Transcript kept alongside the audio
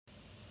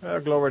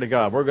Glory to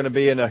God. We're going to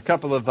be in a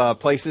couple of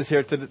places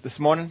here this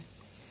morning.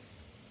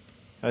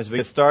 As we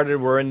get started,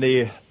 we're in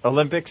the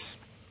Olympics.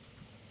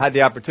 I had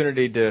the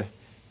opportunity to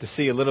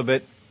see a little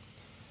bit.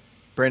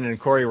 Brandon and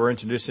Corey were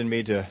introducing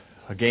me to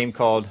a game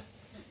called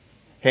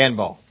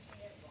handball.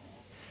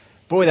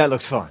 Boy, that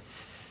looks fun.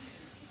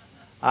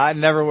 I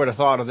never would have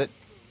thought of it.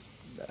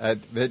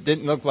 It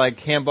didn't look like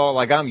handball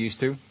like I'm used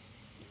to.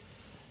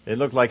 It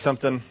looked like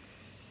something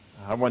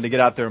I wanted to get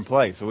out there and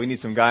play. So we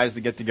need some guys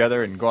to get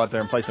together and go out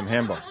there and play some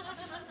handball.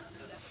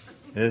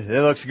 It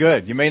looks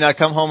good. You may not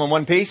come home in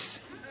one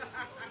piece,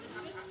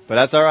 but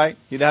that's all right.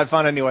 You'd have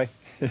fun anyway.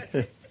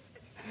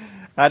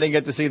 I didn't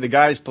get to see the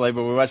guys play,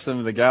 but we watched some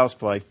of the gals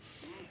play.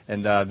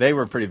 And they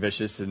were pretty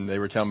vicious, and they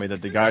were telling me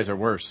that the guys are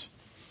worse.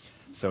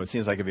 So it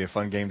seems like it'd be a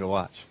fun game to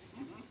watch.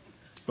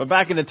 But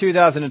back in the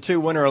 2002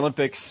 Winter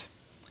Olympics,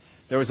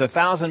 there was a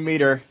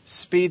 1,000-meter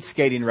speed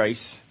skating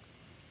race.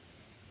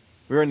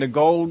 We were in the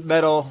gold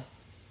medal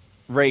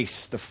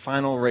race, the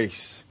final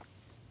race.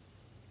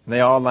 And they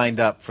all lined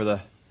up for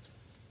the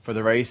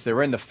race. They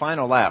were in the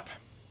final lap.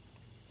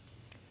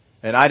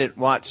 And I didn't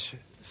watch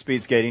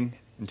speed skating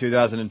in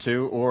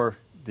 2002 or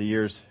the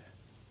years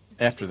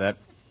after that.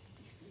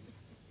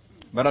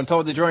 But I'm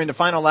told that during the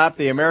final lap,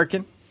 the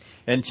American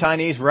and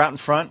Chinese were out in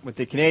front with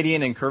the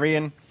Canadian and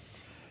Korean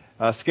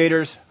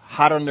skaters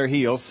hot on their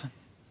heels.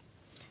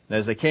 And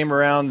as they came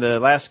around the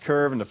last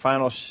curve and the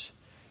final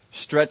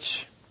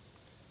stretch,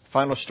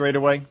 final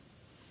straightaway,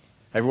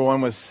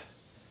 everyone was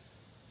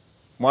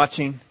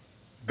watching,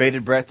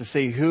 bated breath to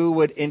see who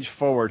would inch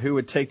forward, who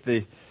would take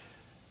the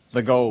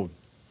gold.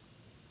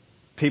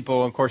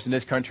 People, of course, in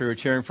this country were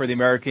cheering for the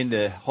American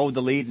to hold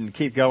the lead and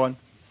keep going.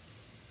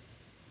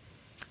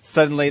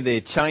 Suddenly,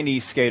 the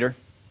Chinese skater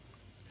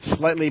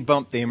slightly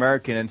bumped the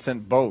American and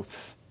sent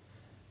both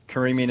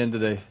careening into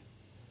the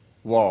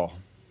wall.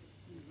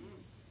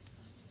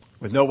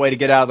 With no way to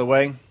get out of the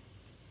way,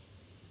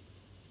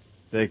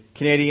 the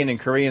Canadian and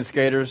Korean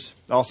skaters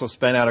also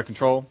spun out of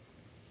control.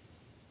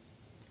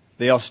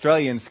 The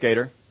Australian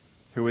skater,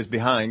 who was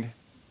behind,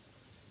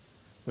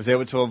 was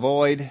able to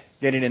avoid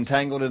getting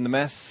entangled in the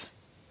mess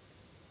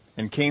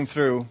and came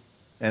through.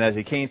 And as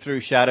he came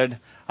through, shouted,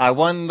 "I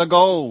won the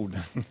gold."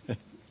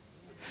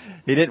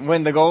 He didn't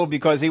win the gold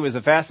because he was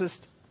the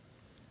fastest.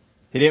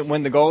 He didn't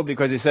win the gold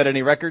because he set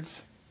any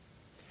records.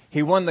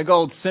 He won the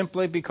gold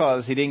simply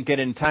because he didn't get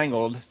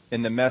entangled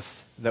in the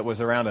mess that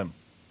was around him.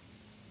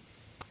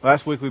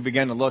 Last week we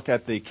began to look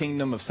at the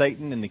kingdom of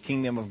Satan and the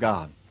kingdom of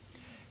God,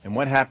 and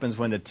what happens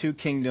when the two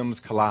kingdoms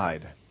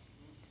collide.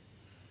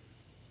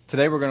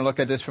 Today we're going to look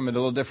at this from a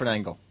little different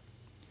angle.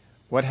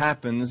 What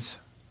happens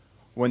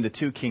when the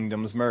two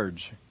kingdoms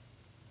merge?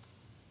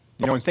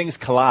 You know, when things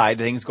collide,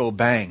 things go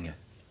bang.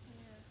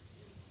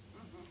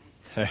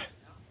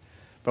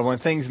 But when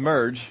things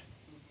merge,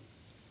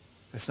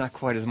 it's not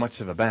quite as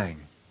much of a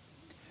bang.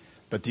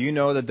 But do you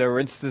know that there were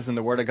instances in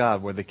the Word of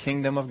God where the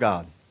kingdom of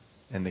God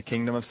and the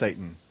kingdom of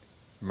Satan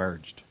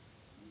merged?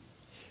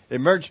 It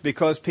merged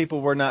because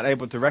people were not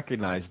able to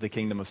recognize the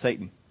kingdom of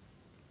Satan.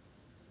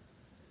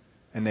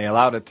 And they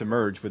allowed it to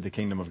merge with the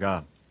kingdom of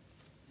God.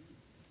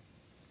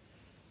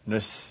 In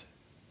this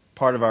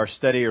part of our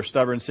Steady or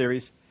Stubborn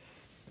series,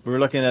 we were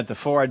looking at the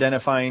 4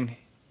 identifying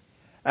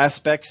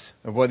aspects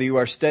of whether you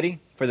are steady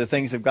for the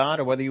things of God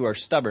or whether you are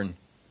stubborn.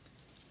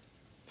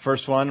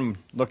 First one, I'm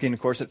looking,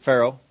 of course, at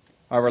Pharaoh,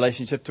 our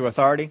relationship to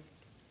authority,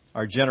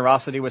 our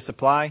generosity with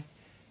supply.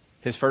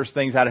 His first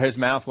things out of his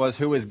mouth was,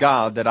 "Who is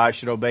God that I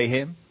should obey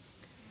him?"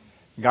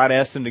 God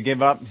asked him to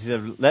give up. He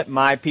said, "Let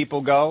my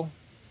people go."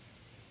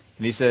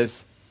 And he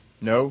says,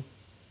 no,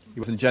 he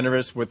wasn't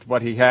generous with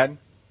what he had.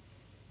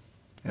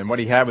 And what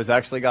he had was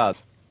actually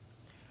God's.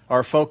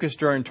 Our focus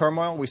during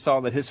turmoil, we saw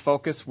that his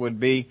focus would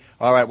be,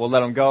 all right, we'll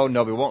let him go.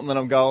 No, we won't let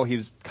him go. He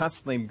was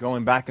constantly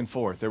going back and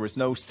forth. There was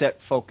no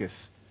set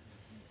focus.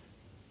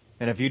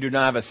 And if you do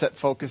not have a set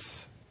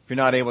focus, if you're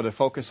not able to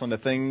focus on the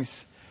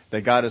things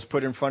that God has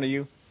put in front of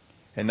you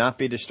and not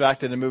be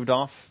distracted and moved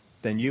off,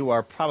 then you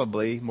are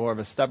probably more of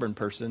a stubborn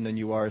person than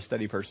you are a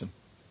steady person.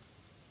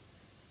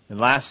 And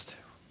last,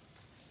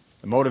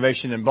 the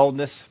motivation and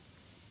boldness.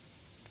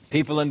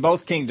 People in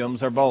both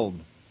kingdoms are bold.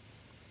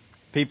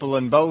 People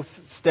in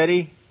both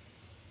steady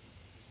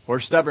or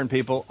stubborn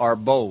people are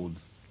bold.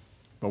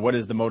 But what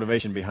is the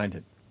motivation behind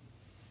it?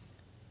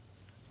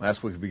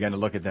 Last week we began to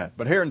look at that.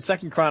 But here in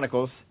 2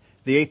 Chronicles,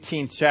 the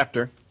 18th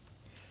chapter,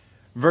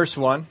 verse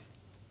 1,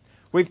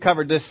 we've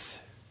covered this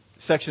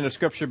section of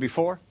Scripture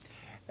before,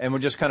 and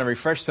we'll just kind of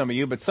refresh some of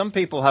you. But some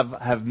people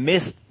have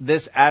missed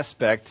this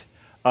aspect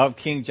of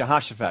King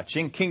Jehoshaphat.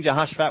 King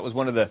Jehoshaphat was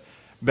one of the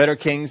better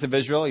kings of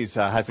Israel. He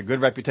has a good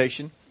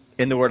reputation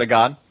in the Word of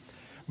God.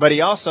 But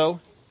he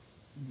also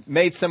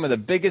made some of the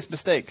biggest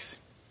mistakes.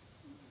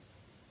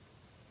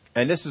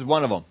 And this is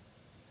one of them.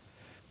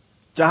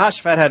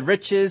 Jehoshaphat had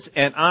riches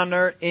and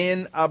honor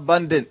in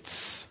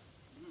abundance.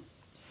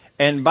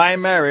 And by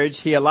marriage,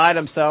 he allied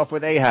himself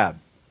with Ahab.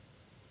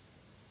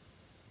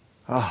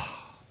 Oh.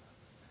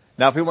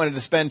 Now, if we wanted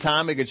to spend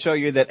time, we could show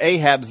you that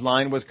Ahab's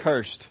line was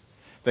cursed.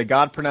 that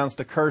God pronounced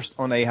a curse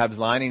on Ahab's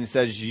line, and he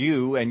says,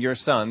 you and your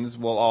sons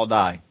will all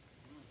die.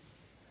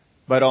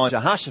 But on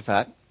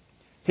Jehoshaphat,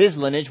 his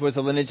lineage was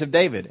the lineage of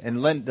David.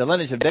 And the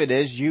lineage of David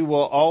is, you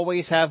will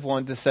always have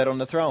one to sit on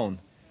the throne.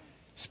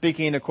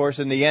 Speaking, of course,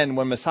 in the end,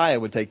 when Messiah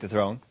would take the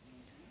throne,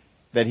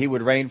 that he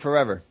would reign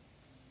forever.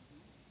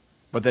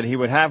 But that he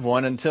would have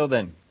one until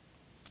then.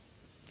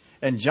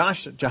 And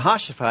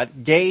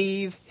Jehoshaphat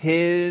gave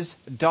his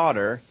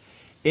daughter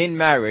in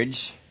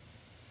marriage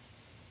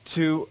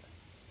to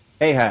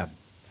Ahab.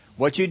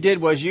 What you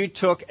did was you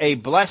took a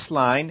blessed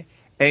line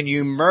and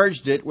you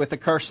merged it with a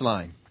cursed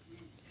line.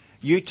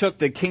 You took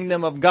the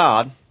kingdom of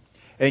God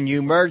and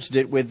you merged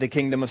it with the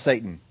kingdom of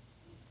Satan.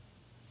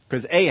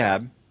 Because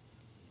Ahab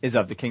is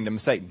of the kingdom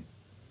of Satan.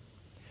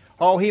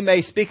 Oh, he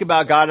may speak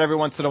about God every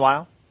once in a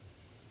while.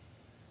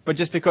 But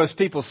just because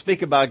people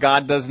speak about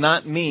God does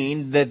not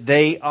mean that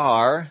they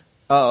are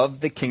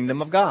of the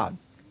kingdom of God.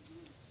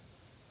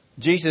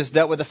 Jesus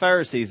dealt with the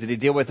Pharisees. Did he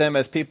deal with them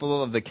as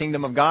people of the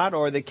kingdom of God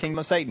or the kingdom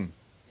of Satan?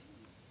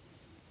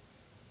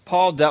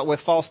 Paul dealt with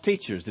false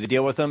teachers. Did he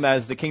deal with them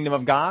as the kingdom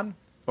of God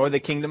or the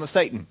kingdom of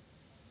Satan?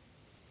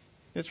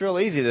 It's real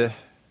easy to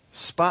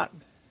spot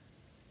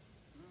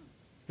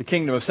the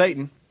kingdom of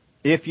Satan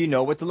if you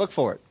know what to look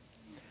for it.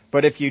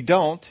 But if you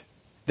don't,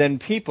 then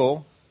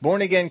people,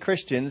 born-again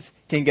Christians,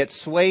 can get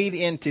swayed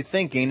into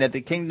thinking that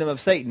the kingdom of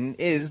Satan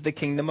is the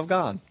kingdom of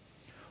God.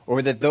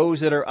 Or that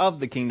those that are of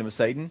the kingdom of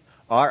Satan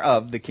are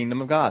of the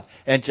kingdom of God.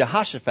 And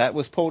Jehoshaphat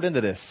was pulled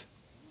into this.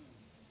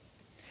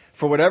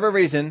 For whatever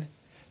reason,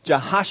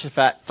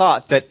 Jehoshaphat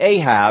thought that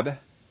Ahab,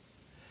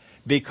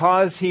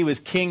 because he was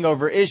king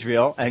over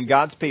Israel and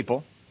God's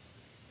people,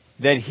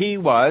 that he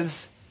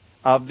was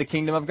of the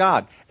kingdom of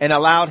God, and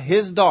allowed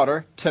his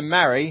daughter to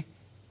marry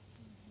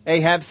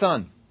Ahab's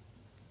son.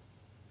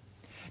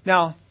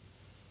 Now,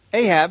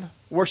 Ahab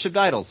worshipped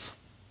idols.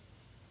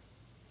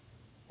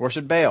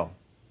 Worshipped Baal.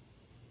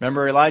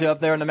 Remember Elijah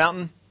up there on the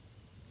mountain?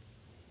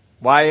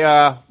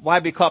 Why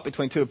be caught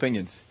between two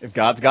opinions? If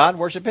God's God,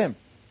 worship him.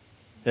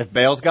 If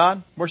Baal's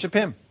God, worship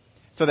him.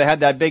 So they had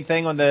that big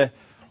thing on the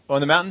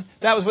mountain.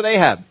 That was with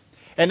Ahab.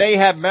 And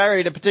Ahab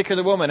married a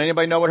particular woman.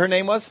 Anybody know what her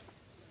name was?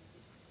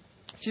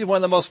 She's one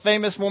of the most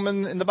famous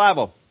women in the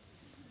Bible.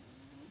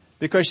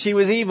 Because she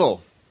was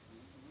evil.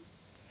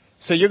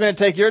 So you're going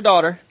to take your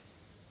daughter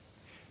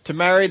to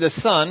marry the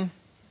son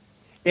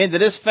into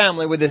this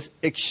family with this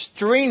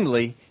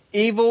extremely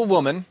evil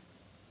woman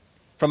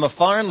from a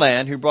foreign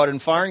land who brought in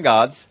foreign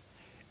gods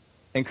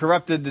and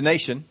corrupted the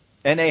nation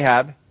and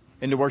Ahab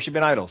into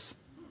worshiping idols.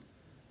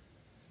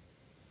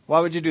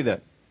 Why would you do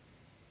that?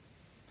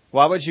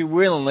 Why would you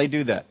willingly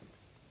do that?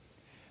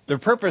 The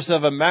purpose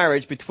of a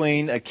marriage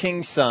between a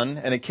king's son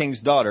and a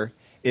king's daughter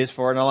is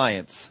for an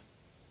alliance.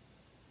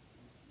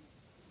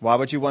 Why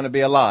would you want to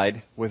be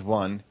allied with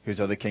one who's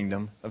of the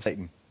kingdom of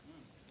Satan?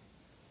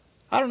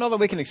 I don't know that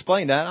we can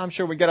explain that. I'm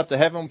sure we get up to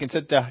heaven, we can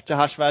sit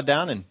Jehoshaphat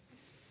down and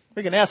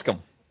we can ask him,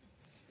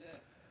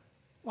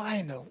 why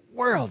in the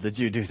world did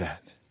you do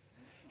that?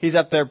 He's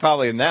up there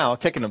probably now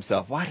kicking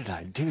himself. Why did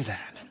I do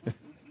that?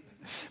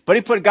 But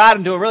he put God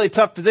into a really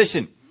tough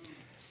position.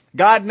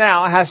 God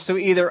now has to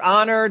either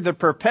honor the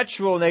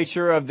perpetual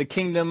nature of the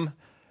kingdom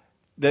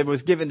that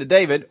was given to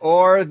David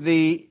or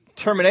the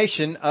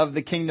termination of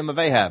the kingdom of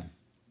Ahab.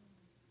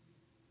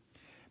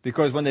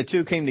 Because when the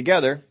two came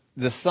together,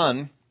 the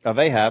son of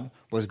Ahab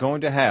was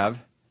going to have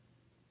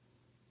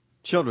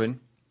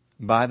children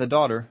by the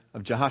daughter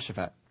of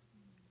Jehoshaphat.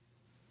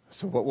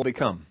 So what will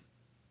become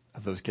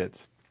of those kids?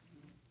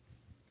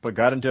 Put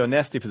God into a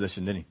nasty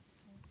position, didn't he?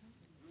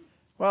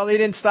 Well, he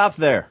didn't stop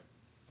there.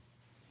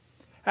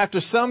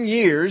 After some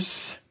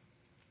years,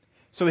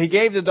 so he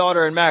gave the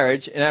daughter in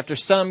marriage, and after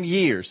some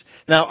years.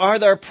 Now, are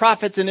there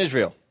prophets in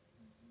Israel?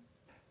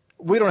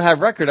 We don't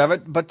have record of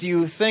it, but do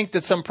you think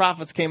that some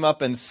prophets came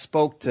up and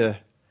spoke to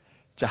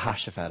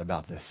Jehoshaphat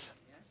about this?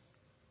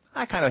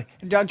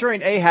 Yes.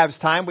 During Ahab's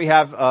time, we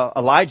have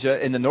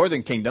Elijah in the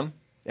northern kingdom,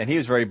 and he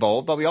was very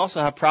bold, but we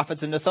also have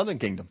prophets in the southern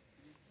kingdom.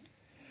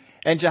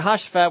 And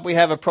Jehoshaphat, we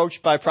have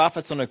approached by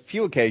prophets on a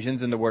few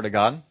occasions in the Word of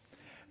God,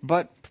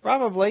 but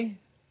probably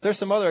there's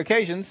some other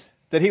occasions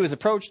that he was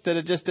approached that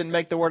it just didn't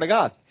make the Word of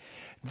God.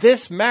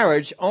 This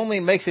marriage only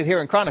makes it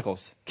here in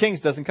Chronicles.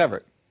 Kings doesn't cover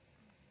it.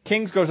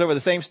 Kings goes over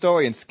the same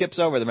story and skips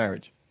over the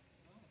marriage.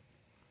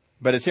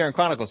 But it's here in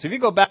Chronicles. So if you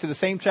go back to the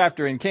same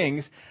chapter in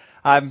Kings,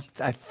 I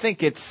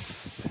think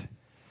it's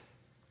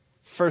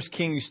 1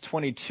 Kings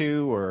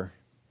 22 or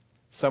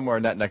somewhere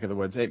in that neck of the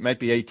woods. It might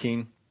be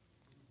 18.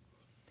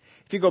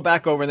 If you go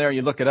back over there and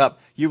you look it up,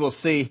 you will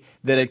see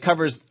that it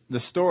covers the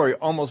story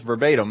almost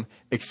verbatim,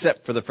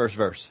 except for the first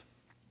verse.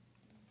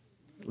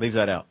 Leaves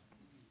that out.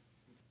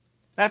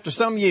 After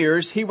some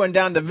years, he went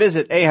down to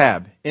visit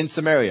Ahab in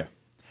Samaria.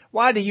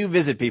 Why do you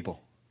visit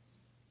people?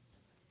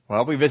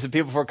 Well, we visit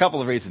people for a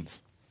couple of reasons.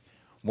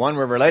 One,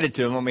 we're related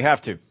to them when we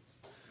have to.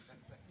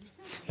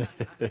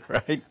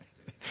 Right?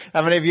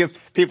 How many of you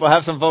people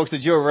have some folks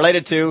that you're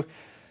related to,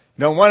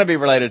 don't want to be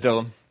related to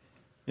them?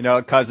 You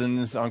know,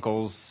 cousins,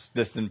 uncles,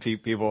 distant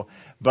people.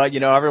 But,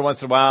 every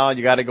once in a while,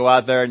 you got to go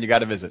out there and you got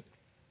to visit.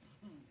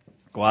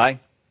 Why?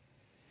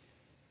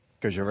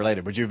 Because you're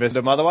related. Would you visit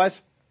them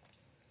otherwise?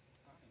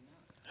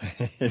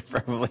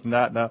 Probably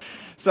not, no.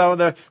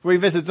 So we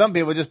visit some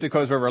people just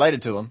because we're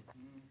related to them.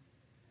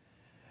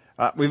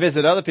 We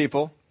visit other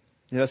people.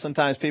 You know,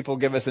 sometimes people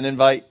give us an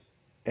invite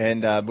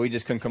and we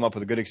just couldn't come up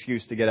with a good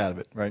excuse to get out of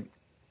it, right?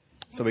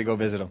 So we go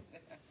visit them.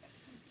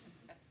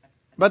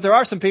 But there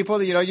are some people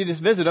that, you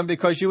just visit them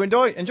because you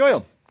enjoy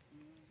them.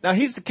 Now,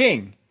 he's the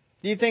king.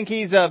 Do you think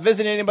he's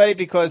visiting anybody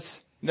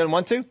because he doesn't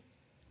want to?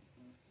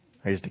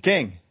 He's the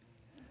king.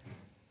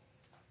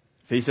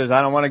 If he says,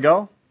 I don't want to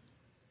go,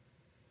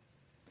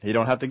 he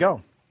don't have to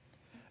go.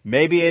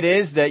 Maybe it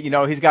is that,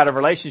 he's got a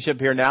relationship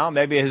here now.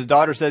 Maybe his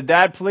daughter says,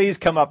 Dad, please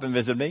come up and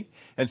visit me.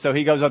 And so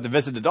he goes up to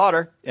visit the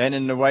daughter, and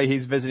in the way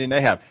he's visiting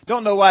Ahab.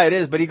 Don't know why it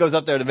is, but he goes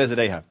up there to visit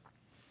Ahab.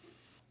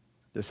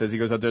 It says he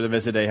goes up there to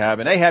visit Ahab.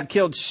 And Ahab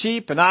killed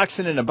sheep and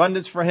oxen in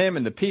abundance for him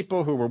and the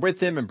people who were with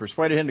him and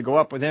persuaded him to go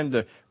up with him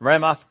to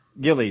Ramoth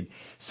Gilead.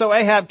 So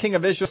Ahab, king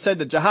of Israel, said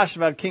to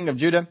Jehoshaphat, king of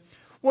Judah,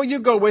 will you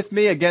go with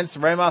me against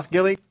Ramoth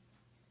Gilead?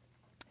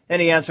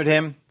 And he answered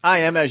him, I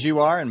am as you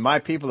are, and my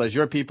people as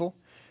your people.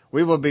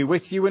 We will be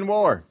with you in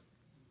war.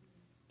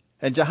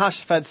 And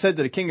Jehoshaphat said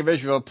to the king of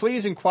Israel,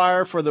 please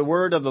inquire for the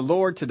word of the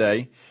Lord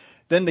today.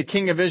 Then the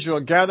king of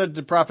Israel gathered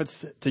the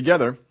prophets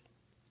together,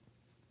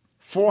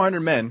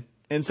 400 men,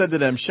 and said to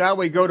them, shall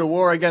we go to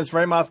war against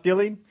Ramoth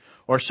Gilead,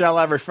 or shall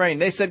I refrain?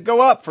 They said,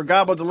 go up, for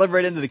God will deliver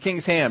it into the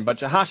king's hand. But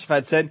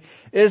Jehoshaphat said,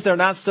 is there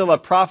not still a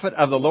prophet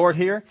of the Lord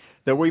here,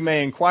 that we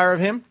may inquire of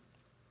him?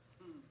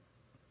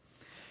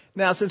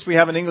 Now, since we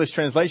have an English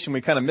translation,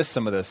 we kind of miss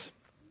some of this.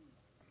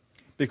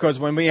 Because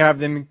when we have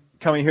them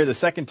coming here the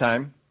second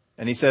time,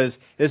 and he says,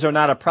 is there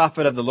not a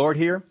prophet of the Lord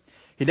here?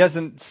 He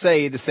doesn't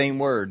say the same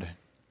word.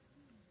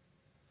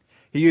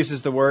 He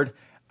uses the word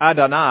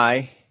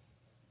Adonai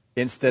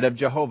instead of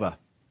Jehovah.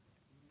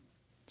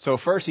 So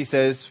first he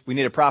says, we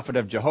need a prophet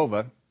of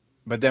Jehovah.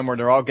 But then when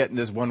they're all getting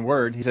this one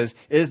word, he says,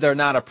 is there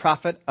not a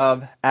prophet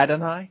of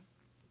Adonai? And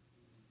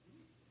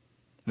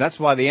that's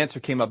why the answer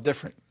came up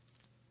different.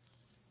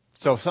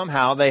 So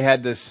somehow they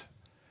had this,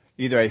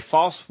 either a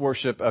false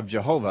worship of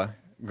Jehovah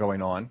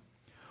going on,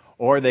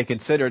 or they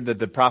considered that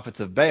the prophets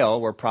of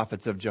Baal were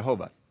prophets of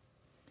Jehovah.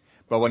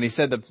 But when he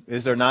said,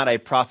 is there not a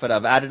prophet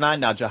of Adonai?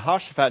 Now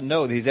Jehoshaphat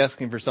knows he's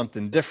asking for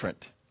something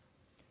different.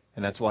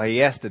 And that's why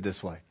he asked it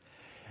this way.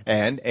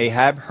 And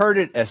Ahab heard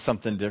it as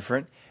something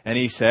different. And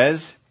he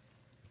says,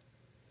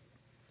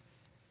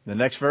 the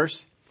next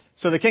verse,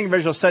 so the king of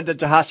Israel said to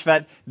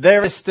Jehoshaphat,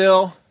 there is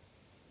still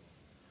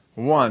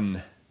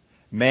one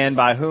man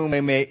by whom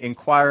we may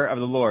inquire of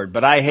the Lord,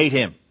 but I hate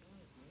him.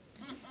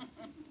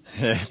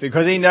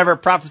 Because he never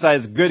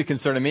prophesies good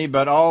concerning me,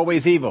 but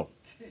always evil.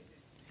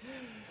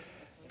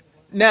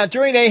 Now,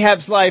 during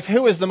Ahab's life,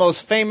 who is the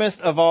most famous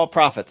of all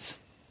prophets?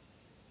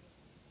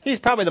 He's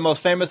probably the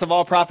most famous of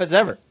all prophets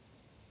ever.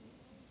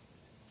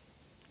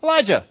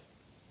 Elijah.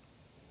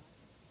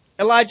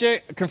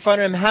 Elijah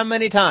confronted him how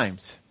many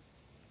times?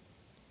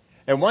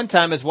 And one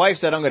time his wife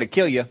said, I'm going to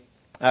kill you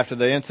after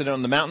the incident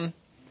on the mountain.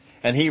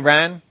 And he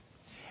ran.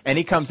 And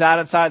he comes out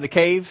inside the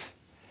cave.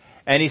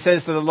 And he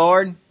says to the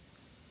Lord,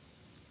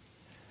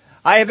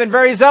 I have been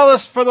very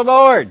zealous for the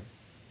Lord.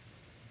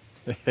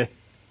 And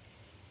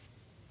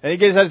he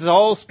gives us his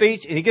whole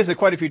speech. And he gives it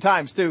quite a few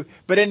times too.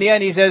 But in the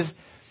end he says,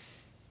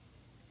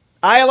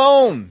 I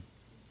alone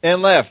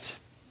am left.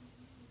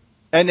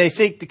 And they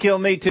seek to kill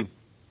me too.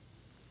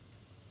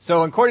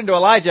 So according to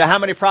Elijah, how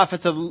many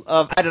prophets of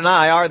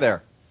Adonai are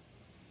there?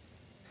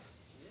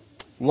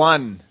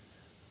 One.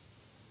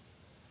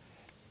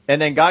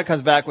 And then God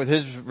comes back with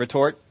his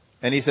retort.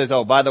 And he says,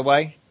 oh, by the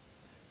way,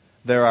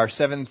 there are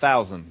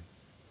 7,000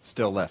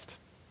 still left.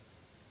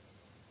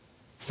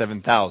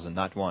 7,000,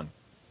 not one.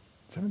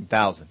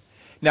 7,000.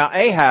 Now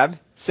Ahab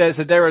says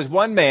that there is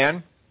one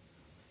man,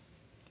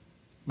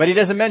 but he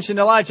doesn't mention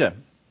Elijah.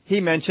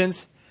 He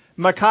mentions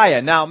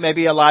Micaiah. Now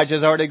maybe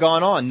Elijah's already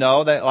gone on.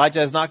 No, that Elijah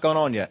has not gone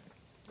on yet.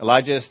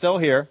 Elijah is still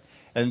here,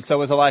 and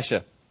so is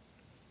Elisha.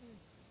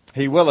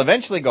 He will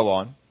eventually go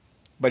on,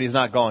 but he's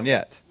not gone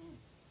yet.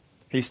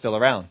 He's still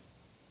around.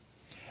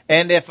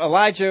 And if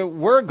Elijah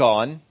were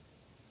gone,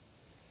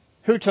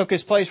 who took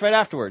his place right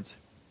afterwards?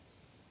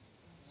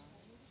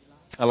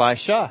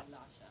 Elisha.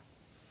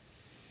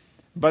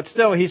 But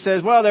still, he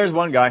says, well, there's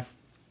one guy.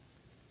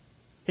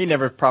 He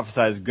never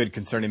prophesies good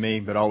concerning me,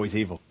 but always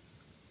evil.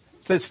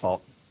 It's his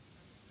fault.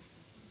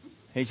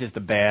 He's just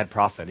a bad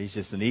prophet. He's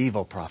just an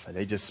evil prophet.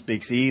 He just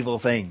speaks evil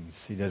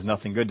things. He has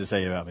nothing good to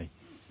say about me.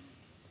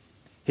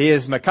 He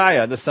is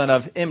Micaiah, the son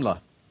of Imlah.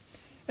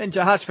 And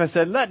Jehoshaphat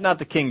said, let not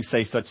the king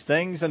say such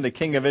things. And the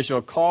king of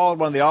Israel called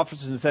one of the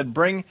officers and said,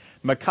 bring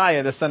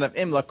Micaiah, the son of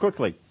Imlah,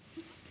 quickly.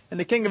 And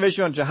the king of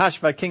Israel and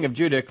Jehoshaphat, king of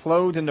Judah,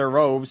 clothed in their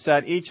robes,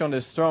 sat each on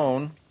his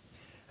throne.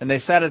 And they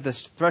sat at the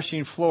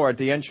threshing floor at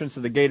the entrance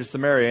of the gate of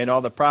Samaria, and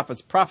all the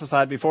prophets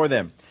prophesied before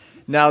them.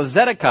 Now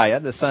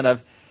Zedekiah, the son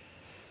of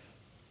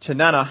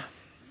Chenaanah,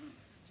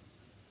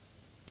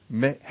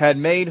 had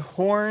made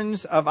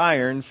horns of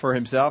iron for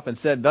himself and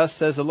said, thus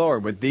says the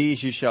Lord, with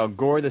these you shall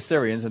gore the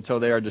Syrians until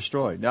they are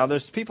destroyed. Now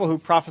there's people who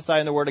prophesy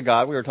in the Word of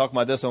God. We were talking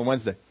about this on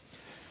Wednesday.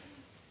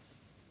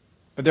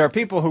 But there are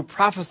people who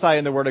prophesy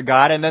in the Word of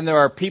God, and then there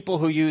are people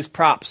who use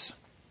props.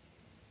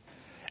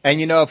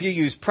 And you know, if you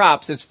use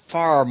props, it's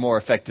far more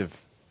effective.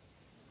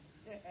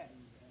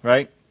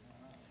 Right?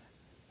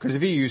 Because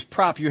if you use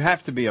prop, you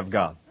have to be of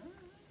God.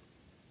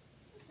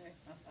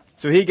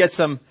 So he gets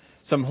some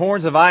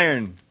horns of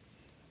iron.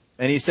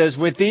 And he says,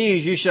 with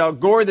these you shall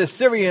gore the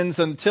Syrians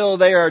until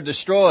they are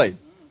destroyed.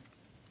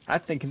 I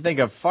can think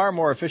of far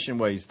more efficient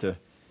ways to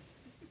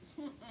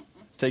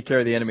take care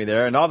of the enemy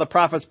there. And all the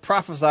prophets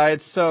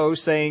prophesied so,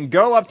 saying,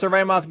 go up to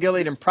Ramoth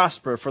Gilead and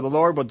prosper, for the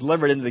Lord will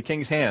deliver it into the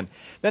king's hand.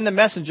 Then the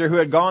messenger who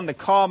had gone to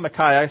call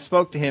Micaiah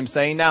spoke to him,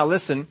 saying, now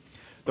listen,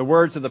 the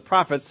words of the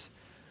prophets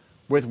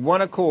with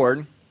one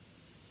accord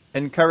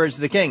encourage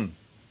the king.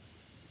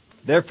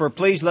 Therefore,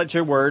 please let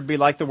your word be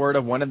like the word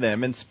of one of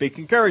them and speak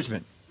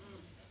encouragement.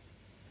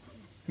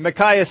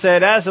 Micaiah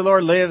said, as the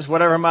Lord lives,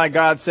 whatever my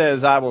God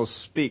says, I will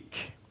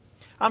speak.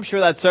 I'm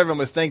sure that servant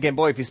was thinking,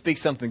 boy, if he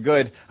speaks something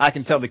good, I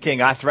can tell the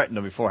king I threatened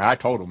him before. I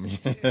told him.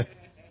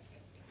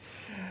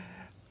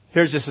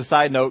 Here's just a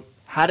side note.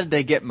 How did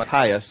they get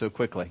Micaiah so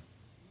quickly?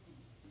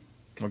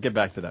 We'll get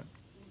back to that.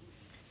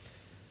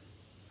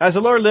 As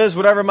the Lord lives,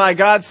 whatever my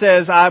God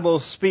says, I will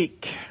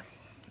speak.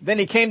 Then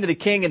he came to the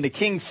king, and the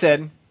king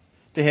said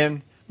to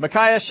him,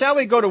 Micaiah, shall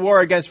we go to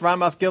war against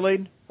Ramoth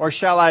Gilead? Or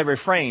shall I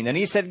refrain? And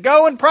he said,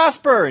 go and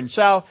prosper and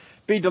shall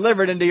be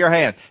delivered into your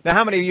hand. Now,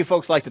 how many of you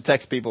folks like to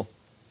text people?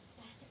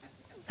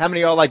 How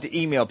many of y'all like to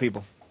email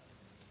people?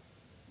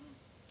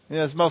 You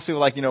know, most people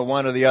like,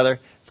 one or the other.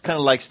 It's kind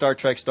of like Star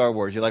Trek, Star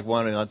Wars. You like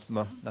one and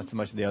not so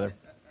much the other.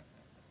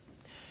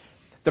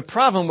 The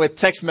problem with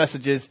text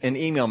messages and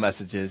email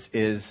messages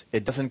is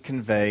it doesn't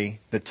convey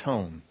the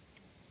tone.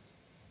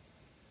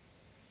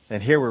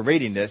 And here we're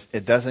reading this,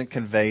 it doesn't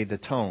convey the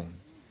tone.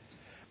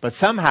 But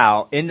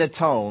somehow, in the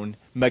tone,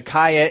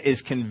 Micaiah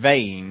is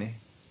conveying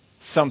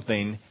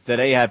something that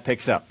Ahab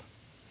picks up.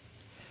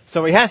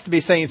 So he has to be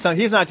saying something.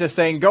 He's not just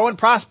saying, go and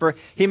prosper.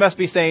 He must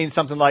be saying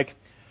something like,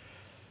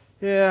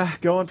 yeah,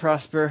 go and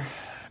prosper,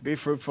 be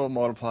fruitful,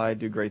 multiply,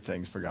 do great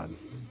things for God.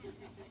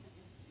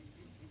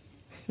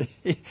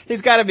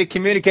 He's got to be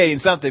communicating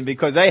something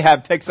because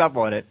Ahab picks up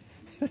on it.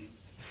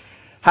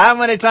 How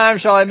many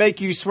times shall I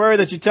make you swear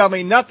that you tell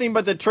me nothing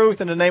but the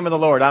truth in the name of the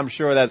Lord? I'm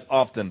sure that's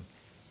often,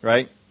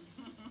 right?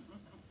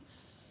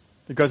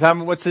 Because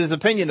what's his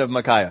opinion of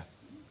Micaiah?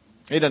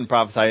 He doesn't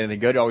prophesy anything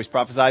good. He always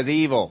prophesies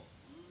evil.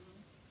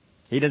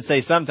 He didn't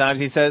say sometimes.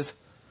 He says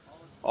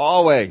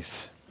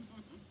always.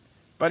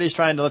 But he's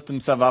trying to lift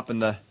himself up in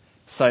the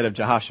sight of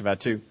Jehoshaphat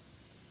too.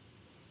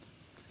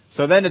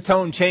 So then the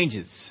tone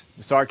changes.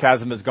 The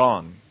sarcasm is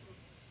gone.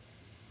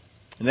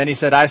 And then he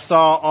said, I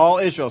saw all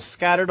Israel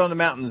scattered on the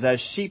mountains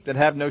as sheep that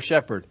have no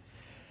shepherd.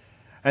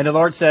 And the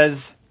Lord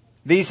says,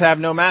 these have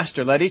no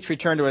master. Let each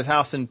return to his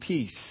house in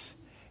peace.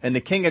 And the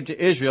king of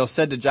Israel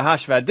said to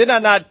Jehoshaphat, did I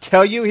not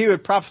tell you he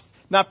would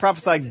not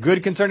prophesy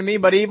good concerning me,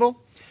 but evil?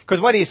 Because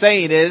what he's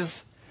saying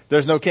is,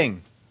 there's no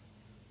king.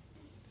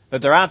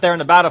 That they're out there in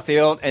the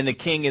battlefield and the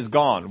king is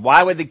gone.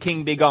 Why would the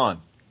king be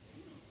gone?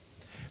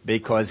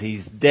 Because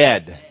he's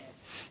dead.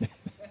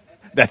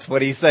 That's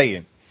what he's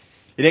saying.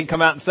 He didn't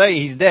come out and say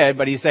he's dead,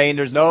 but he's saying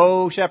there's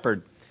no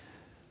shepherd.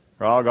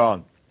 They're all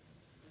gone.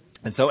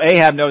 And so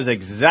Ahab knows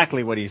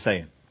exactly what he's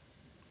saying.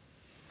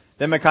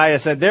 Then Micaiah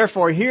said,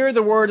 therefore hear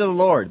the word of the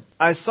Lord.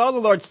 I saw the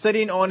Lord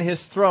sitting on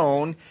his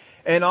throne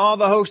and all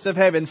the hosts of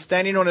heaven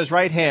standing on his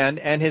right hand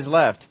and his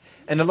left.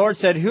 And the Lord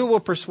said, who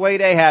will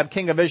persuade Ahab,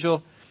 king of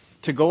Israel,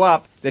 to go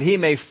up that he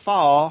may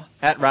fall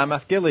at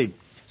Ramoth Gilead?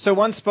 So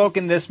one spoke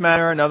in this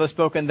manner, another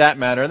spoke in that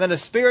manner. And then a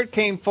spirit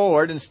came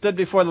forward and stood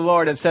before the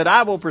Lord and said,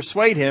 I will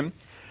persuade him.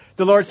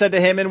 The Lord said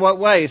to him, in what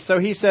way? So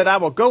he said, I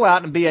will go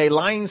out and be a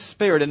lying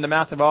spirit in the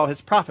mouth of all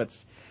his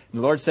prophets. And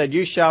the Lord said,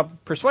 you shall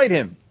persuade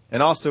him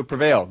and also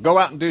prevail. Go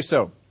out and do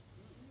so.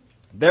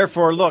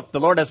 Therefore, look, the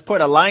Lord has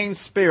put a lying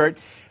spirit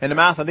in the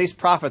mouth of these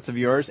prophets of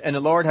yours, and the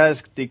Lord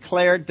has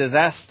declared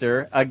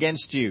disaster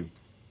against you.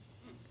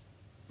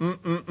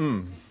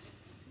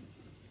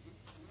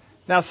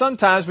 Now,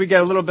 sometimes we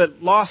get a little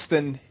bit lost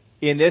in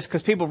this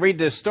because people read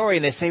this story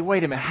and they say,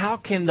 wait a minute, how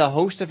can the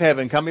host of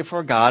heaven come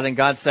before God and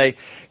God say,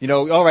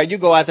 all right, you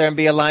go out there and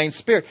be a lying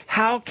spirit.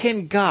 How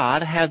can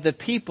God have the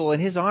people in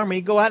his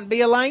army go out and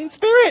be a lying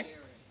spirit?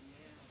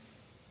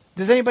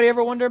 Does anybody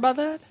ever wonder about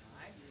that?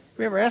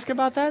 We ever ask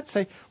about that?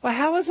 Say, well,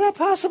 how is that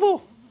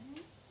possible?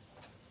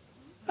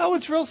 Oh,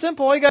 it's real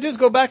simple. All you got to do is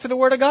go back to the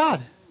Word of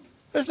God.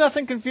 There's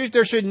nothing confused.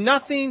 There should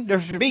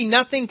be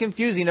nothing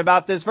confusing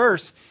about this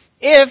verse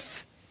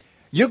if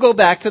you go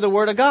back to the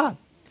Word of God.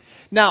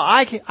 Now,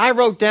 I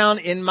wrote down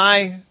in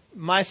my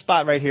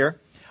spot right here,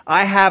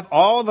 I have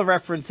all the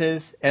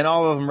references and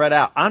all of them read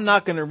out. I'm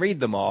not going to read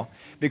them all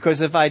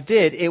because if I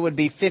did, it would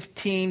be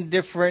 15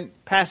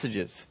 different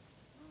passages.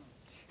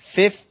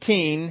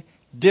 15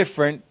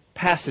 different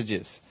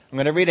passages. I'm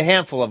going to read a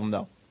handful of them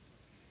though.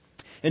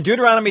 In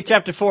Deuteronomy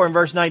chapter 4 and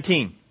verse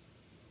 19,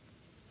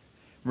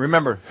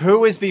 Remember,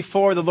 who is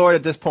before the Lord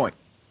at this point?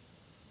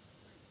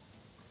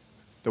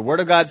 The Word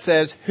of God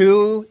says,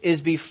 who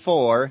is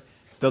before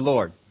the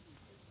Lord?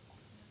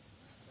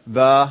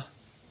 The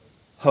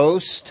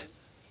host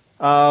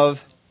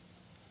of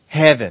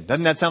heaven.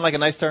 Doesn't that sound like a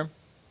nice term?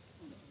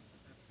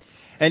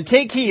 And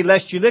take heed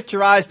lest you lift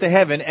your eyes to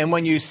heaven, and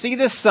when you see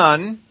the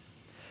sun,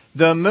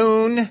 the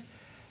moon,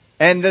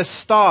 and the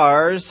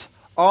stars,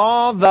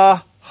 all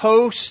the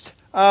host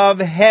of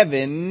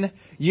heaven,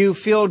 you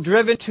feel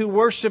driven to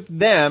worship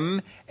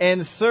them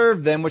and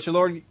serve them, which the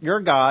Lord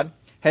your God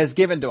has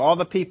given to all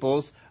the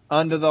peoples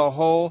under the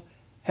whole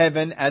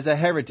heaven as a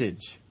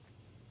heritage.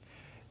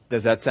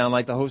 Does that sound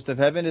like the host of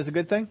heaven is a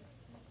good thing?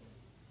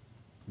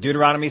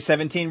 Deuteronomy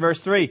 17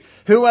 verse 3.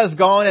 Who has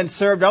gone and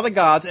served other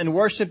gods and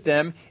worshipped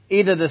them,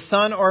 either the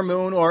sun or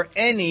moon or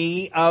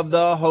any of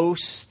the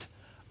host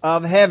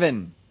of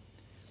heaven,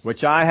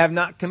 which I have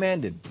not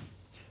commanded.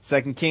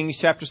 2 Kings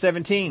chapter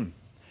 17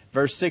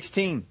 verse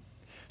 16.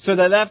 So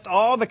they left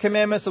all the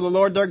commandments of the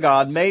Lord their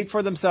God, made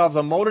for themselves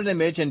a molten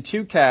image and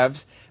 2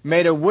 calves,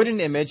 made a wooden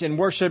image, and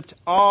worshipped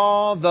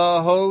all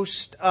the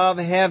host of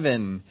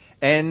heaven,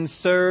 and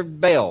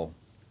served Baal.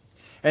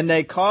 And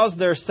they caused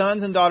their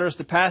sons and daughters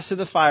to pass through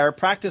the fire,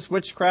 practiced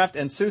witchcraft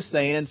and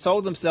soothsaying, and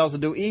sold themselves to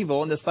do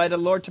evil in the sight of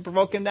the Lord to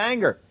provoke him to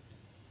anger.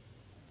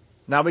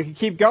 Now we can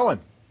keep going.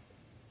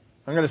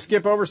 I'm going to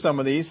skip over some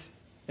of these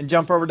and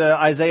jump over to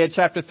Isaiah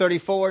chapter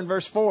 34 and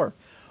verse 4.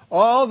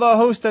 All the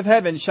host of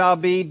heaven shall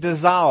be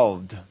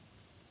dissolved,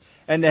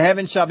 and the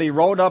heaven shall be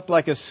rolled up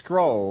like a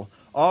scroll.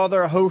 All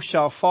their host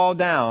shall fall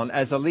down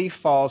as a leaf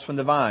falls from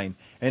the vine,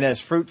 and as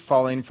fruit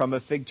falling from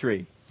a fig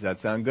tree. Does that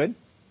sound good?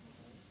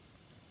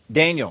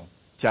 Daniel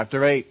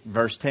chapter 8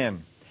 verse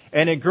 10.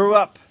 And it grew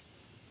up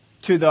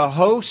to the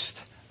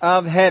host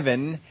of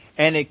heaven,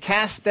 and it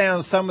cast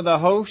down some of the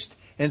host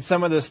and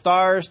some of the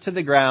stars to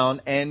the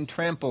ground and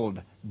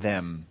trampled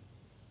them.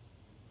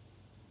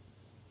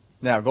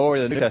 Now go over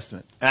to the New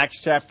Testament.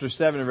 Acts chapter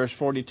 7 verse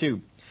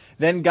 42.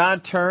 Then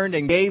God turned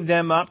and gave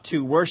them up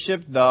to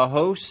worship the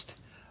host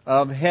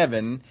of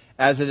heaven,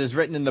 as it is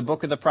written in the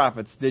book of the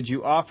prophets. Did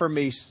you offer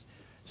me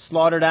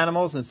slaughtered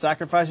animals and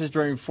sacrifices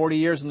during 40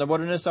 years in the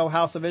wilderness, O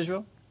house of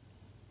Israel?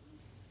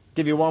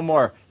 Give you one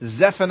more.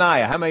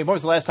 Zephaniah. When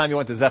was the last time you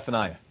went to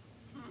Zephaniah?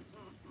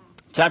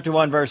 Chapter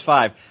 1 verse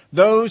 5.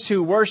 Those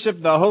who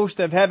worship the host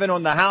of heaven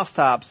on the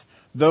housetops,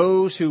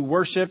 those who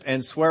worship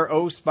and swear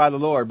oaths by the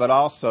Lord, but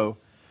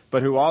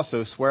who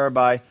also swear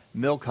by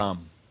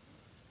Milcom.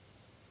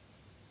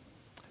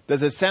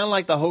 Does it sound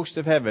like the host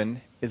of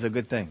heaven is a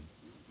good thing?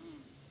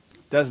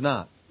 Does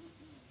not.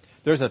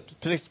 There's a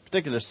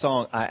particular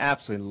song, I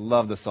absolutely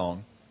love the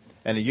song,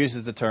 and it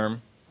uses the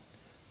term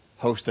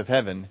host of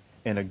heaven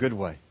in a good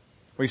way.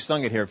 We've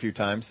sung it here a few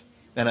times,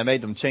 and I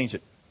made them change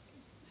it.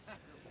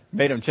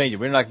 We're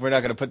not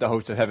going to put the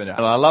host of heaven in.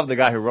 I love the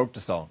guy who wrote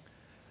the song,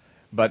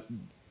 but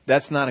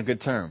that's not a good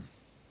term.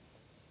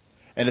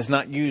 And it's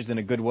not used in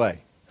a good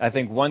way. I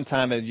think one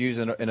time it's used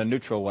in a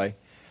neutral way,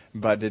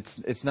 but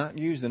it's not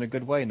used in a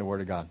good way in the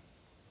Word of God.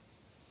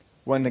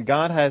 When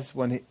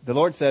the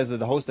Lord says that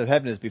the host of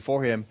heaven is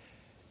before him,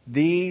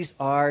 these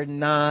are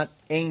not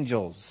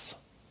angels.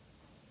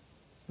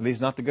 At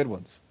least not the good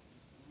ones.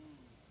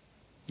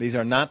 These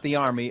are not the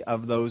army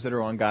of those that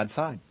are on God's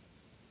side.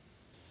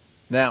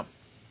 Now,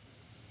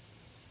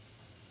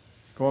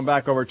 going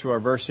back over to our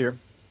verse here,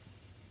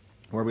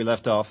 where we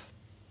left off.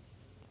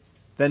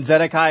 Then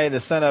Zedekiah the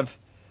son of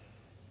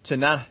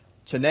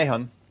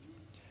Chenahan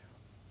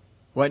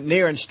went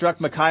near and struck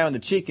Micaiah on the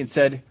cheek and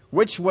said,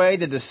 which way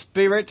did the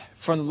Spirit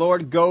from the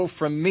Lord go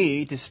from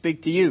me to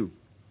speak to you?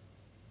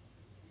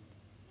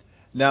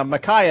 Now,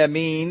 Micaiah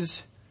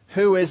means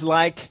who is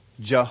like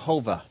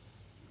Jehovah.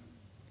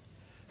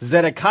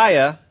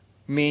 Zedekiah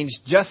means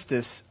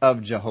justice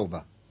of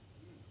Jehovah.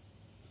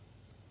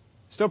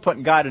 Still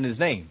putting God in his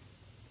name.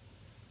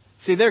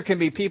 See, there can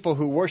be people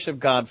who worship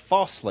God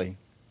falsely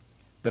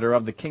that are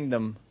of the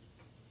kingdom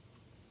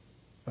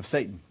of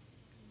Satan.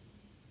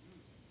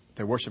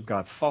 They worship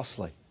God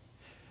falsely.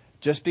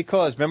 Just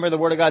because, remember the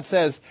Word of God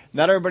says,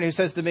 not everybody who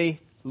says to me,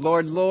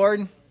 Lord,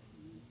 Lord,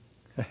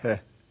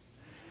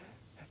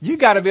 you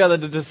got to be able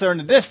to discern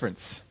the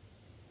difference.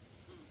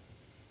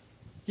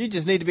 You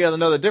just need to be able to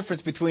know the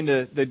difference between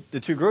the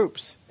two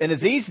groups. And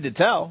it's easy to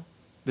tell.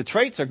 The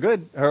traits are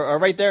good, are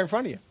right there in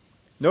front of you.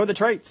 Know the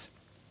traits.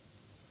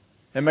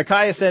 And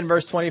Micaiah said in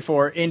verse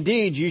 24,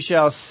 indeed, you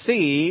shall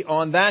see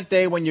on that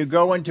day when you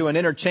go into an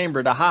inner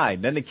chamber to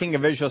hide. Then the king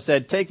of Israel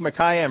said, take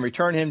Micaiah and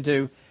return him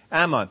to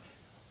Ammon.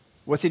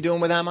 What's he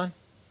doing with Ammon?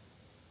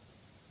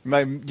 You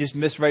might just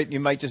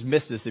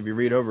miss this if you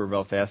read over it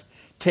real fast.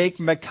 Take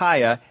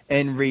Micaiah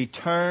and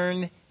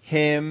return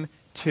him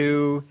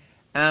to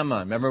Ammon.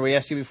 Remember we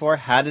asked you before,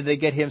 how did they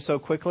get him so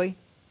quickly?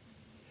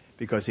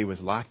 Because he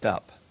was locked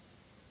up.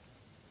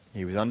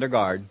 He was under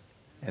guard,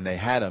 and they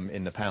had him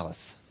in the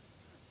palace.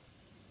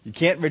 You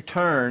can't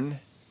return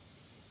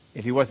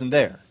if he wasn't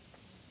there.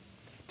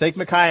 Take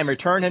Micaiah and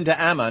return him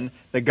to Ammon,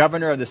 the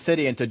governor of the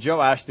city, and to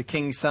Joash, the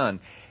king's son,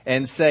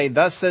 and say,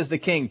 thus says the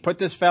king, put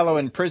this fellow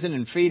in prison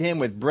and feed him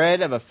with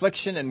bread of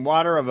affliction and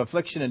water of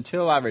affliction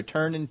until I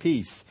return in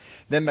peace.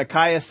 Then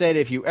Micaiah said,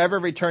 if you ever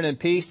return in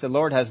peace, the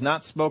Lord has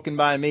not spoken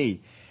by me.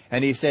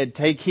 And he said,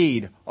 take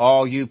heed,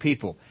 all you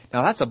people.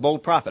 Now that's a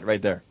bold prophet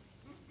right there.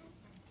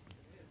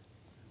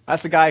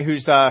 That's the guy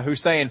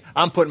who's saying,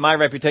 I'm putting my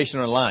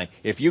reputation on the line.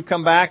 If you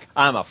come back,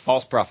 I'm a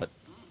false prophet.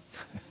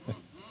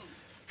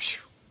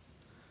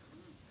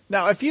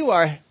 Now, if you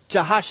are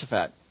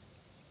Jehoshaphat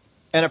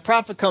and a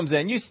prophet comes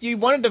in, you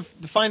wanted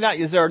to find out,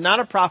 is there not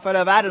a prophet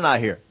of Adonai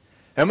here?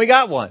 And we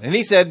got one. And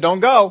he said,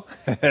 don't go.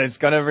 It's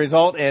going to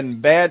result in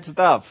bad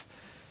stuff.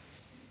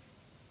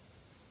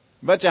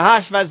 But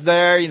Jehoshaphat's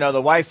there,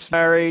 the wife's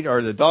married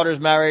or the daughter's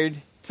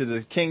married to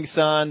the king's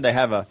son. They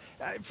have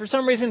for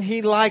some reason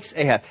he likes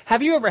Ahab.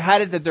 Have you ever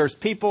had it that there's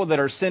people that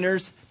are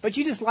sinners, but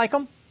you just like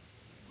them?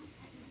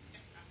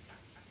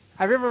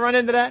 Have you ever run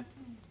into that?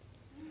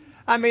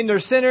 I mean, they're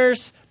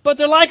sinners, but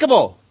they're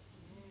likable.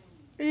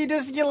 You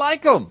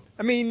like them.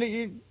 I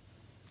mean,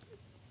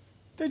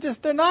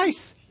 they're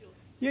nice.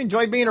 You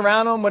enjoy being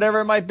around them,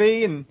 whatever it might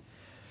be,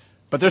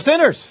 but they're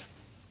sinners.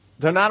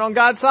 They're not on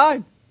God's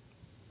side.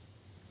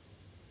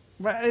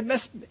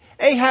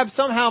 Ahab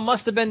somehow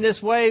must have been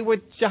this way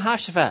with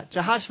Jehoshaphat.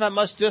 Jehoshaphat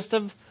must just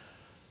have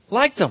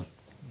liked him.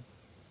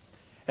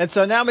 And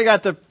so now we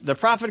got the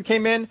prophet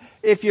came in.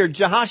 If you're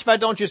Jehoshaphat,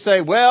 don't you say,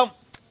 well,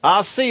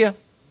 I'll see you.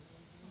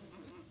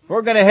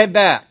 We're going to head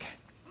back.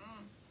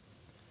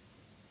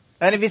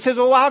 And if he says,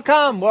 well, how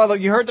come? Well,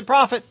 you heard the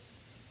prophet.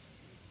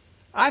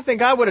 I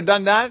think I would have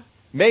done that.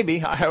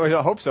 Maybe. I would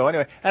hope so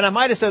anyway. And I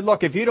might have said,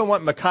 look, if you don't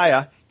want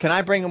Micaiah, can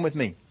I bring him with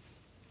me?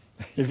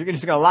 If you're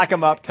just going to lock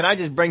him up, can I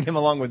just bring him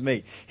along with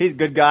me? He's a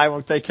good guy.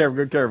 We'll take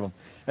good care of him.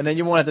 And then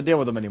you won't have to deal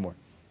with him anymore.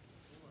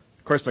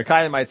 Of course,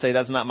 Micaiah might say,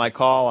 that's not my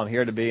call. I'm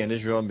here to be in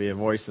Israel and be a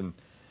voice. And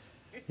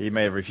he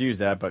may have refused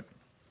that. But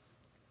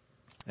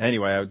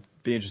anyway, I would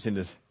be interested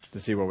to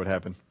see what would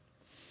happen.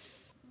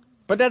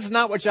 But that's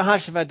not what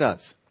Jehoshaphat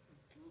does.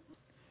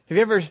 Have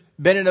you ever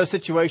been in those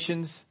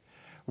situations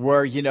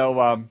where,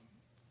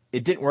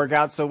 it didn't work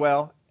out so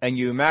well, and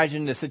you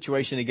imagine the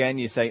situation again,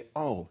 you say,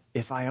 oh,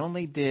 if I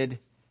only did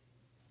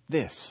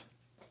this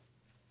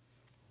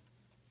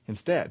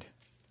instead,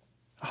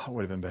 it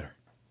would have been better.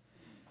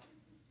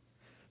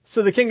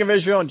 So the king of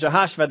Israel and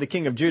Jehoshaphat, the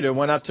king of Judah,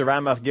 went up to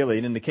Ramoth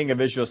Gilead, and the king of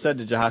Israel said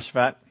to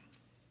Jehoshaphat,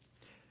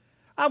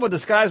 I will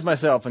disguise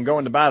myself and go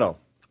into battle,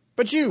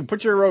 but you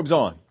put your robes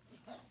on.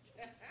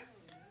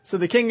 So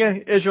the king of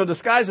Israel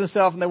disguised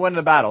himself and they went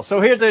into battle.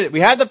 So we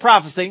had the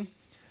prophecy.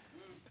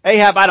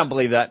 Ahab, I don't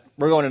believe that.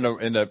 We're going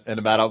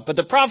into battle. But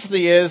the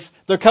prophecy is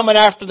they're coming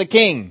after the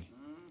king.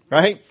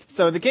 Right?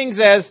 So the king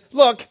says,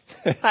 look,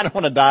 I don't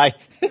want to die.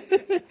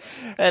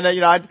 And,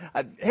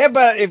 how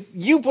about if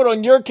you put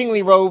on your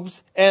kingly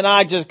robes and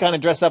I just kind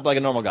of dress up like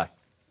a normal guy?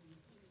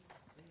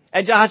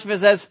 And Jehoshaphat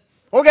says,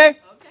 okay.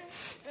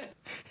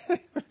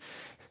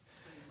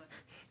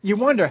 You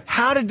wonder,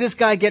 how did this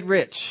guy get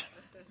rich?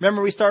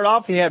 Remember we started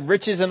off, he had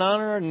riches and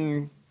honor,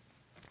 and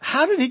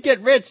how did he get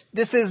rich?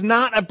 This is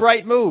not a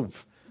bright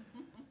move.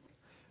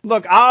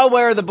 Look, I'll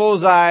wear the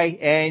bullseye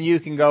and you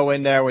can go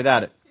in there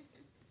without it.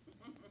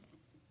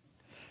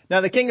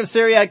 Now the king of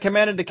Syria had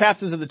commanded the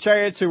captains of the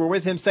chariots who were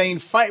with him, saying,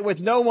 fight with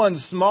no one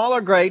small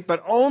or great,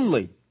 but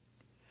only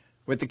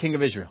with the king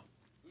of Israel.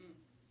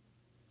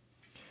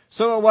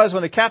 So it was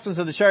when the captains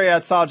of the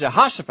chariots saw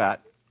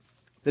Jehoshaphat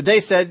that they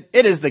said,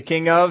 it is the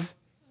king of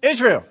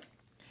Israel.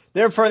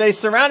 Therefore they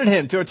surrounded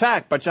him to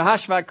attack, but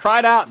Jehoshaphat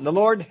cried out and the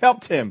Lord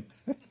helped him.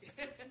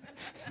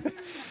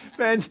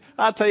 Man,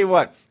 I'll tell you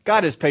what,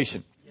 God is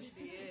patient.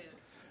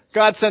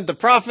 God sent the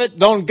prophet,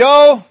 don't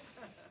go.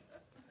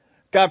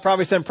 God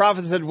probably sent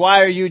prophets and said,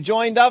 why are you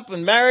joined up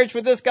in marriage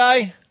with this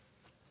guy?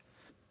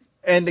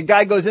 And the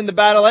guy goes into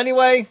battle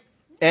anyway,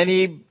 and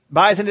he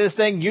buys into this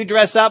thing, you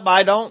dress up,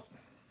 I don't.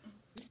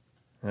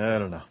 I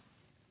don't know.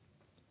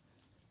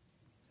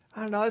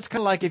 It's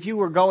kind of like if you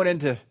were going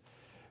into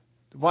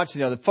watch,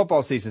 the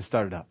football season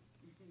started up.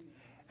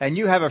 And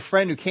you have a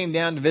friend who came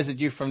down to visit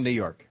you from New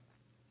York.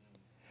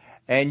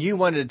 And you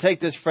wanted to take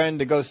this friend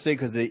to go see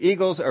because the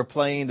Eagles are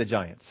playing the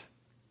Giants.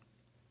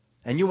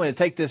 And you want to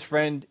take this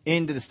friend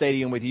into the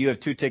stadium with you. You have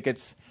 2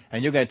 tickets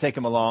and you're going to take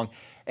him along.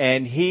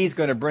 And he's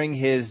going to bring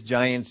his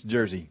Giants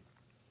jersey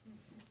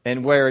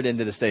and wear it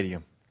into the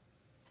stadium.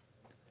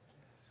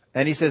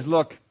 And he says,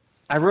 look,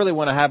 I really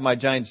want to have my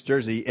Giants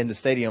jersey in the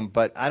stadium,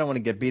 but I don't want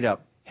to get beat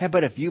up. How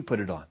about if you put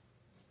it on?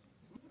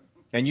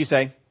 And you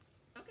say,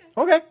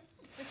 okay.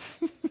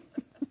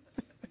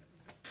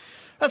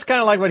 That's kind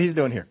of like what he's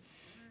doing here.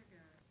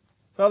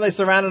 Well, they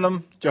surrounded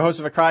him.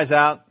 Jehoshaphat cries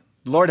out.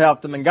 The Lord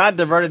helped him, and God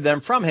diverted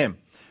them from him.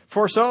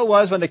 For so it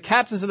was when the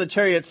captains of the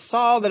chariots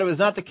saw that it was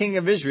not the king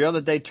of Israel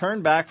that they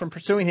turned back from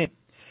pursuing him.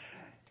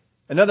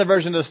 Another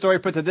version of the story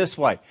puts it this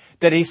way,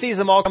 that he sees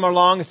them all come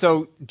along,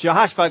 so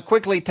Jehoshaphat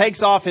quickly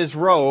takes off his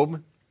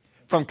robe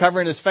from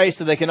covering his face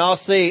so they can all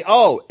see,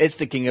 oh, it's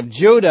the king of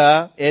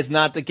Judah. It's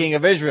not the king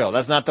of Israel.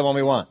 That's not the one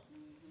we want.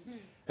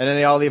 And then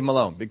they all leave him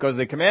alone. Because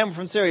the command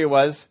from Syria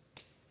was,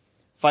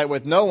 fight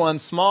with no one,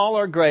 small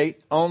or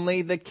great,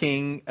 only the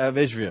king of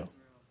Israel.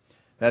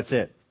 That's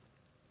it.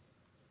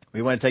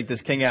 We want to take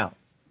this king out.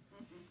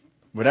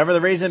 Whatever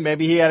the reason,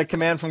 maybe he had a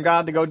command from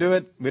God to go do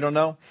it. We don't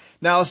know.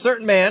 Now a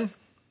certain man,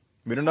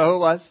 we don't know who it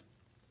was,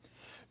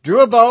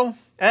 drew a bow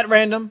at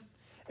random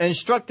and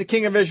struck the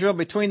king of Israel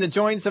between the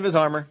joints of his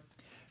armor.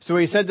 So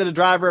he said to the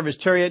driver of his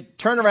chariot,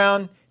 turn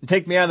around and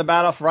take me out of the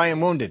battle, for I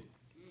am wounded.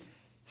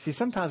 See,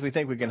 sometimes we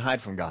think we can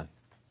hide from God.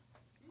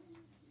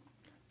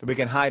 That we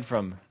can hide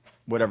from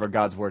whatever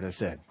God's word has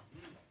said.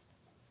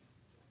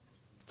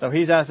 So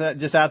he's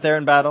just out there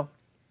in battle.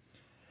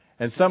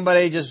 And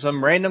somebody, just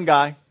some random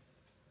guy,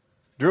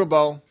 drew a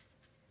bow,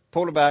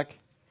 pulled it back,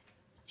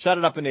 shot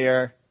it up in the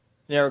air.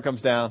 The arrow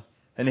comes down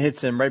and it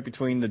hits him right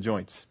between the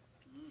joints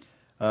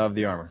of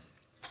the armor.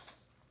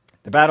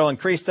 The battle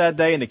increased that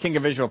day, and the king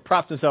of Israel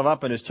propped himself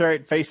up in his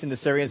chariot facing the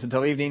Syrians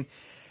until evening.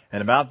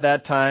 And about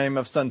that time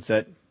of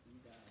sunset,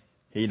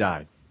 he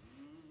died.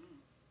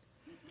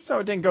 So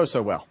it didn't go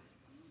so well.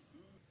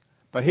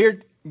 But here,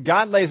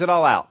 God lays it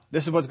all out.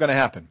 This is what's going to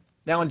happen.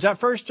 Now in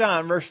 1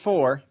 John verse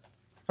 4,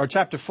 or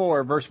chapter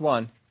 4, verse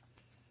 1,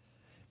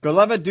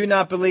 Beloved, do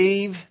not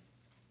believe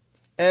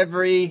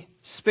every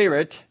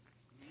spirit,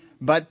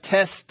 but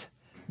test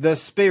the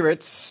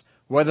spirits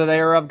whether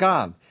they are of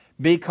God,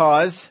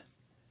 because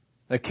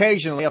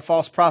occasionally a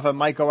false prophet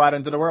might go out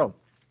into the world.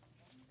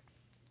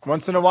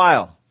 Once in a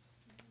while.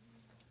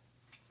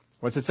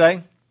 What's it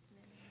say?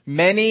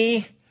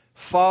 Many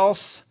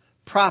false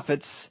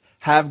prophets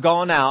have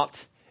gone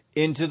out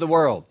into the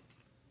world.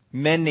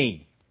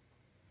 Many.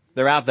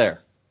 They're out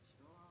there.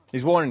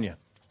 He's warning you.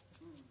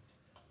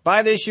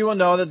 By this you will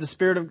know that the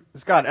Spirit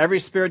of God, every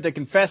spirit that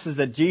confesses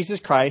that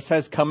Jesus Christ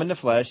has come in the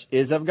flesh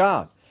is of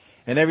God.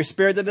 And every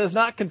spirit that does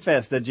not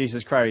confess that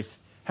Jesus Christ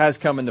has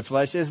come in the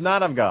flesh is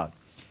not of God.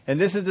 And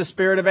this is the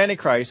spirit of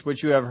Antichrist,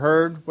 which you have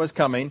heard was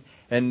coming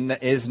and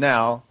is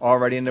now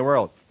already in the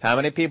world. How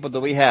many people do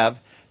we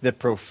have that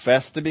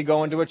profess to be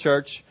going to a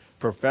church,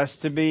 profess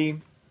to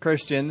be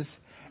Christians,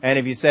 and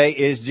if you say,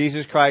 is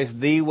Jesus Christ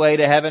the way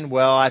to heaven?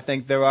 Well, I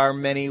think there are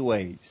many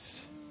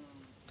ways.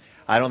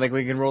 I don't think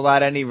we can rule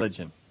out any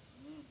religion.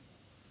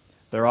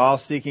 They're all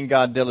seeking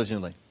God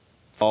diligently.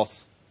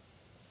 False.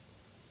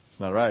 It's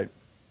not right.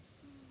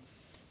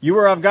 You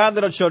are of God,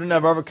 little children,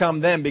 have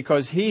overcome them,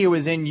 because he who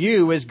is in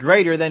you is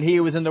greater than he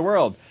who is in the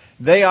world.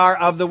 They are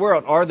of the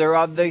world, or they're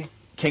of the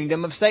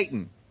kingdom of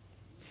Satan.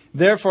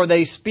 Therefore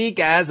they speak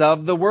as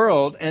of the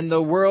world, and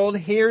the world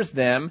hears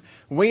them.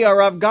 We are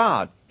of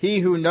God. He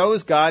who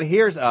knows God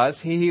hears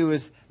us. He who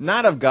is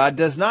not of God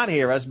does not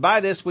hear us. By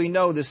this we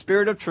know the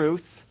spirit of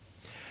truth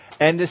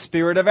and the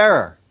spirit of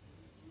error.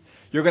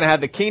 You're going to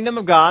have the kingdom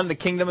of God and the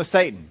kingdom of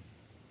Satan.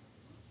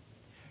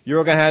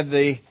 You're going to have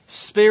the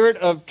spirit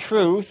of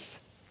truth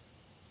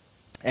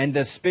and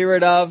the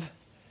spirit of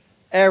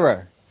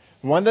error.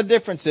 One of the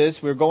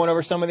differences, we were going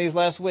over some of these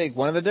last week,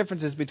 one of the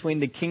differences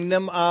between the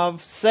kingdom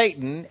of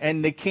Satan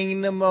and the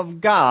kingdom of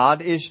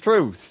God is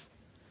truth.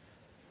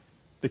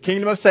 The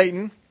kingdom of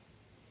Satan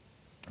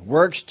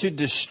works to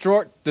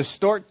distort,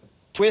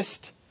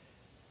 twist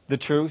the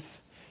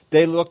truth.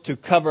 They look to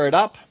cover it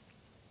up.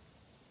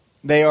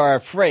 They are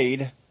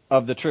afraid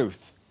of the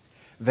truth.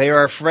 They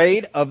are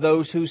afraid of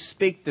those who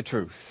speak the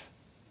truth.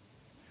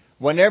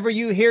 Whenever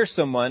you hear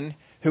someone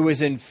who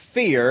is in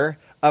fear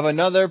of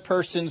another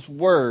person's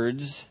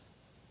words,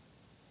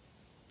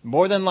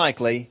 more than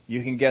likely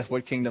you can guess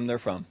what kingdom they're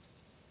from.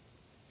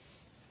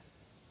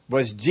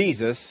 Was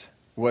Jesus,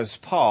 was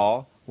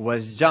Paul,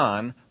 was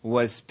John,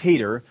 was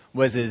Peter,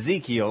 was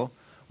Ezekiel,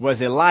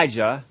 was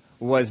Elijah,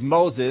 was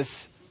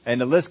Moses, and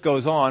the list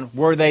goes on.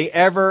 Were they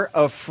ever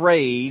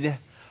afraid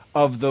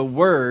of the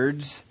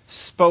words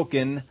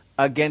spoken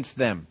against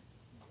them?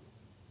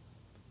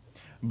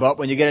 But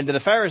when you get into the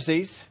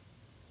Pharisees,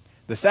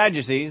 the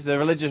Sadducees, the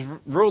religious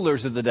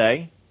rulers of the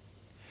day,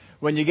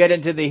 when you get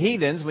into the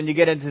heathens, when you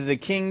get into the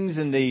kings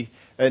and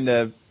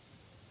the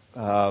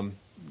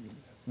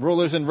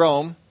rulers in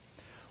Rome,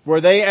 were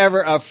they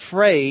ever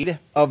afraid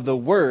of the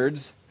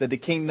words that the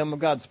kingdom of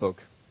God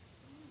spoke?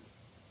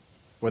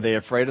 Were they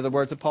afraid of the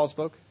words that Paul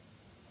spoke?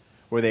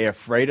 Were they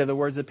afraid of the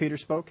words that Peter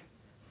spoke?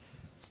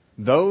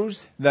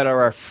 Those that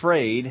are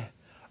afraid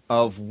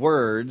of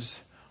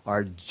words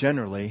are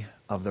generally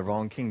of the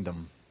wrong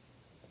kingdom.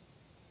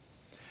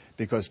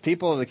 Because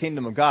people of the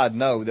kingdom of God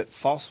know that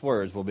false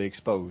words will be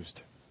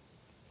exposed,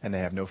 and they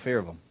have no fear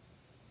of them.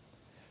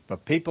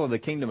 But people of the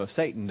kingdom of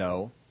Satan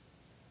know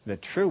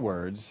that true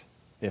words,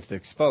 if they're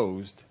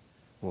exposed,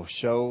 will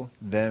show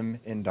them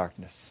in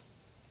darkness.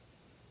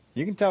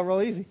 You can tell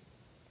real easy.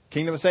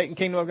 Kingdom of Satan,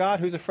 kingdom of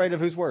God, who's afraid of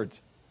whose words?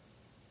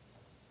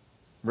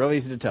 Real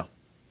easy to tell.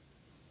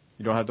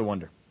 You don't have to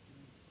wonder.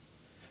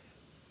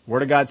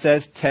 Word of God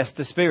says, test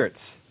the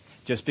spirits.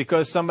 Just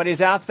because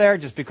somebody's out there,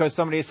 just because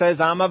somebody says,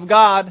 I'm of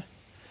God,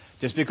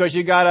 just because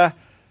you got a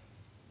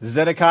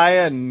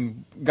Zedekiah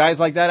and guys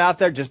like that out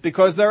there, just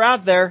because they're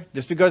out there,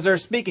 just because they're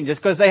speaking,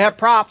 just because they have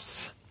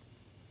props,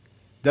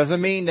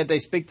 doesn't mean that they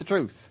speak the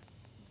truth.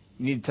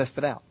 You need to test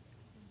it out.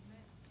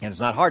 And it's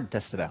not hard to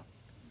test it out.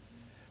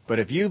 But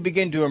if you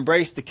begin to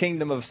embrace the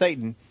kingdom of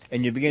Satan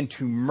and you begin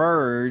to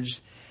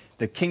merge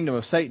the kingdom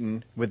of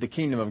Satan with the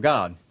kingdom of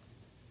God,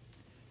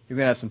 you're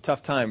going to have some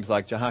tough times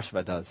like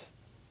Jehoshaphat does.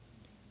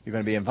 You're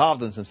going to be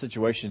involved in some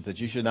situations that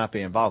you should not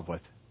be involved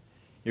with.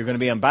 You're going to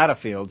be on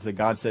battlefields that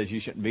God says you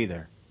shouldn't be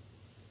there.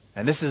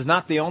 And this is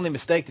not the only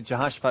mistake that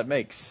Jehoshaphat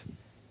makes.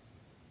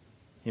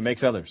 He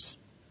makes others.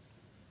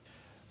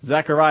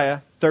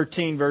 Zechariah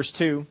 13 verse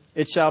 2,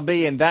 "It shall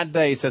be in that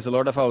day, says the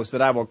Lord of hosts,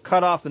 that I will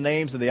cut off the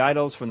names of the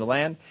idols from the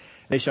land.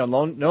 They shall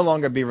no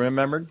longer be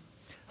remembered.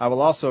 I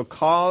will also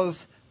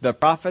cause the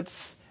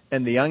prophets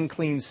and the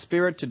unclean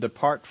spirit to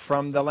depart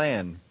from the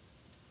land."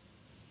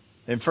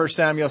 In 1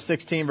 Samuel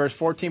 16 verse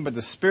 14, "But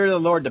the Spirit of the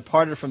Lord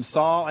departed from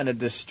Saul, and a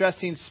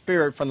distressing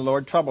spirit from the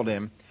Lord troubled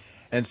him.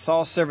 And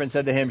Saul's servant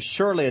said to him,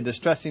 Surely a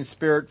distressing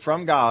spirit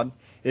from God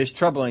is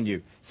troubling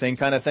you." Same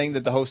kind of thing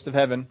that the host of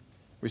heaven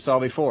we saw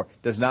before.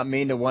 Does not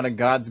mean that one of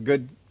God's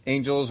good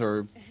angels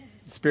or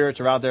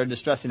spirits are out there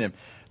distressing him.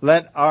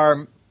 Let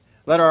our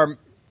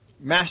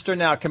master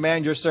now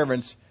command your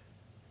servants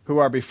who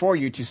are before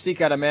you to seek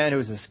out a man who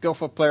is a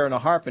skillful player on a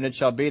harp, and it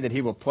shall be that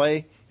he will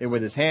play it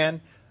with his hand.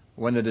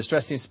 When the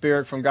distressing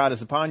spirit from God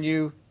is upon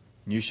you,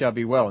 you shall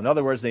be well. In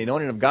other words, the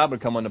anointing of God would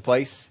come into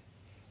place,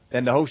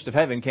 and the host of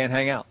heaven can't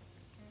hang out.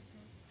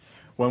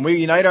 When we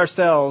unite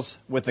ourselves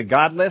with the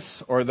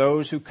godless or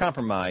those who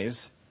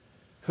compromise,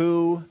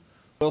 who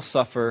will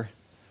suffer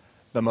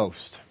the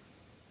most?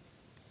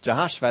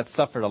 Jehoshaphat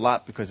suffered a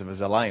lot because of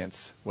his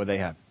alliance with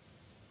Ahab.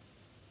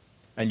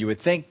 And you would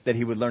think that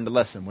he would learn the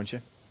lesson, wouldn't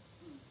you?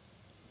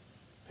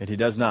 But he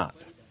does not.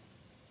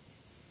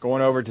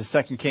 Going over to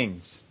 2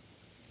 Kings,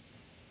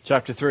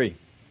 chapter 3.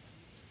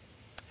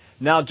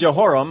 "Now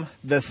Jehoram,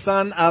 the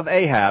son of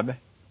Ahab,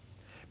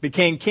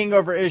 became king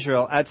over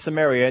Israel at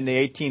Samaria in the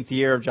 18th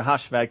year of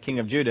Jehoshaphat, king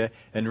of Judah,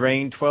 and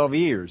reigned 12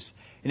 years.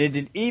 And he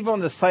did evil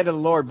in the sight of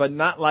the Lord, but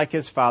not like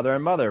his father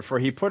and mother, for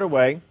he put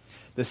away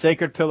the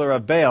sacred pillar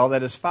of Baal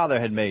that his father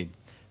had made.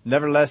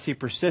 Nevertheless, he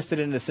persisted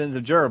in the sins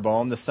of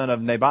Jeroboam, the son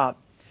of Nebat,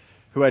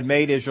 who had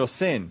made Israel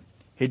sin.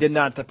 He did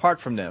not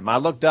depart from them." I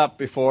looked up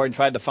before and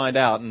tried to find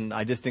out, and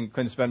I just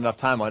couldn't spend enough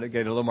time on it.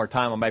 Get a little more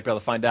time, I might be able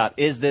to find out.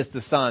 Is this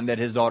the son that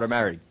his daughter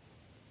married?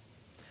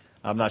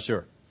 I'm not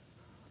sure.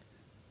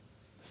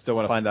 Still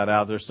want to find that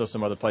out. There's still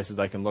some other places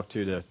I can look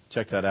to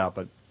check that out,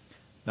 but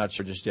not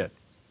sure just yet.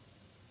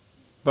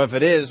 But if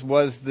it is,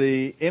 was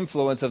the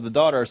influence of the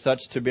daughter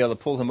such to be able to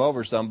pull him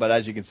over some? But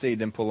as you can see, it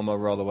didn't pull him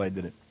over all the way,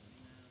 did it?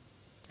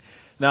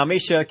 "Now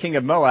Mesha, king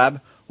of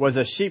Moab, was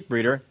a sheep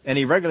breeder, and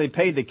he regularly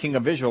paid the king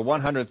of Israel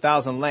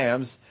 100,000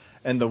 lambs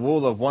and the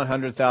wool of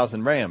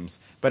 100,000 rams.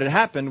 But it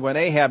happened when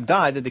Ahab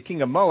died that the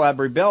king of Moab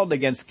rebelled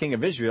against the king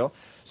of Israel.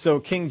 So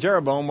King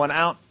Jeroboam went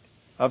out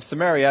of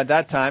Samaria at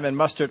that time and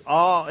mustered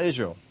all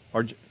Israel."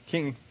 Or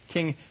King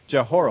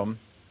Jehoram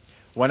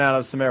went out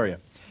of Samaria.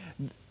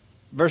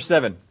 Verse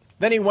 7.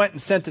 "Then he went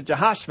and sent to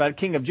Jehoshaphat,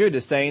 king of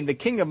Judah, saying, The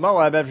king of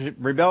Moab has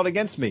rebelled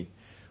against me.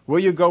 Will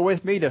you go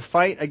with me to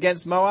fight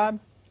against Moab?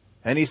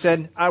 And he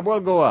said, I will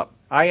go up.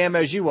 I am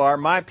as you are,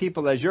 my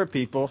people as your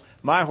people,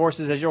 my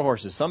horses as your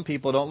horses." Some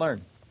people don't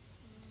learn.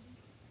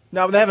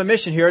 Now they have a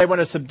mission here. They want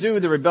to subdue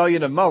the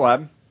rebellion of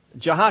Moab.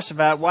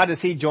 Jehoshaphat, why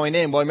does he join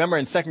in? Well, remember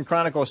in 2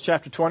 Chronicles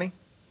chapter 20,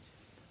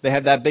 they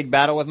had that big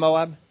battle with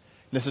Moab.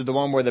 This is the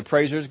one where the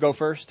praisers go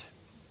first.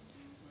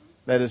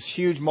 That is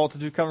huge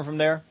multitude coming from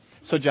there.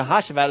 So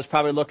Jehoshaphat is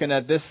probably looking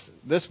at this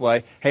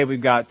way. Hey,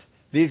 we've got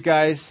these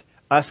guys,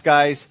 us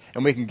guys,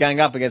 and we can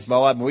gang up against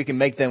Moab, and we can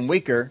make them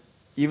weaker.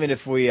 Even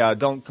if we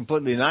don't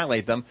completely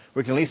annihilate them,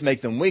 we can at least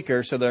make them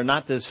weaker so they're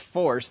not this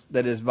force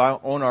that is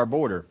on our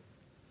border.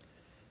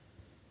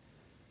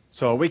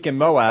 So a weakened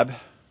Moab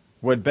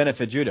would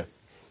benefit Judah.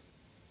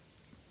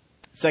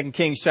 2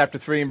 Kings chapter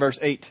 3 and verse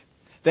 8.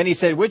 "Then he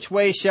said, Which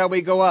way shall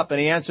we go up? And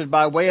he answered,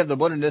 By way of the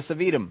wilderness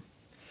of Edom.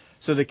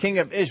 So the king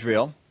of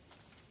Israel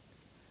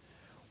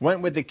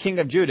went with the king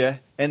of Judah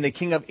and the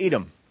king of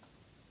Edom.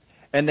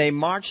 And they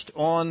marched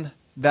on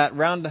that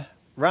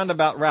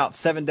roundabout route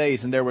 7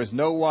 days, and there was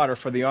no water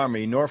for the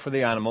army, nor for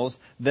the animals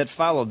that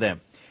followed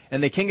them.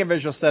 And the king of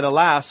Israel said,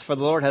 Alas, for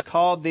the Lord has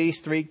called these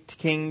 3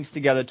 kings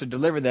together to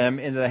deliver them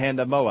into the hand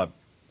of Moab."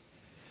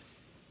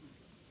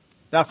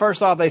 Now,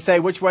 first off, they say,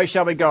 which way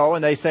shall we go?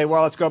 And they say,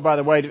 well, let's go by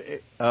the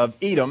way of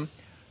Edom.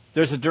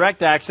 There's a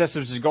direct access,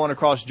 which is going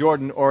across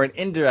Jordan, or an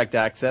indirect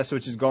access,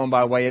 which is going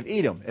by way of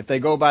Edom. If they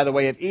go by the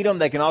way of Edom,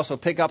 they can also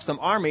pick up some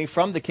army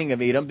from the king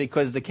of Edom,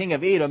 because the king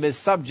of Edom is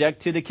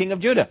subject to the king of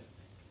Judah.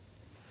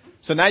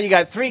 So now you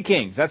got 3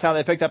 kings. That's how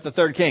they picked up the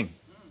 3rd king.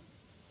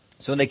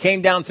 So when they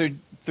came down through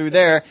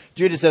there,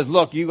 Judah says,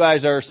 look, you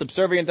guys are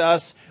subservient to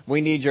us. We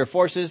need your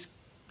forces.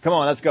 Come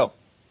on, let's go.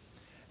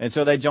 And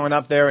so they join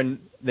up there and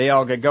they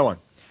all get going.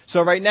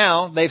 So right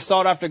now, they've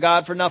sought after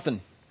God for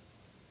nothing.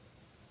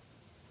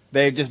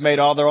 They've just made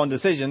all their own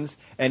decisions.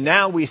 And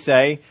now we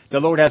say,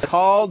 the Lord has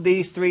called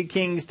these 3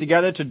 kings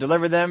together to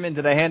deliver them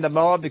into the hand of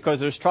Moab because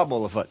there's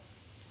trouble afoot.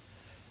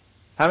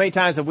 How many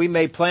times have we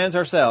made plans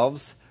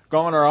ourselves,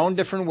 gone our own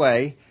different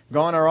way,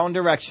 gone our own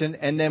direction,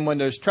 and then when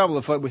there's trouble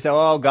afoot, we say,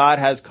 oh, God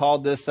has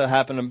called this to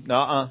happen.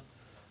 Nuh-uh.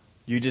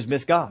 You just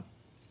missed God.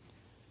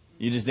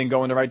 You just didn't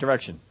go in the right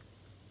direction.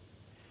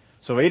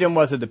 So Edom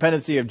was a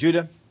dependency of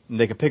Judah, and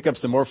they could pick up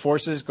some more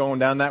forces going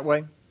down that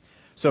way.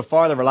 So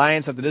far, the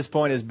reliance up to this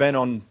point has been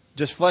on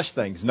just flesh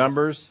things,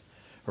 numbers,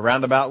 a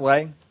roundabout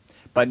way.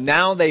 But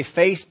now they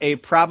face a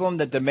problem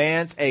that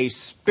demands a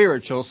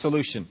spiritual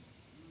solution.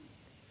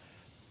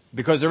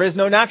 Because there is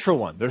no natural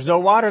one. There's no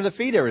water to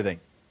feed everything.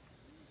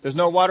 There's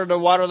no water to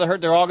water the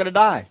hurt. They're all going to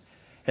die.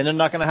 And they're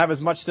not going to have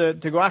as much to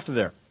go after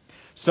there.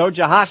 So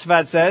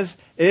Jehoshaphat says,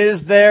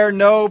 is there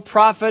no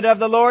prophet of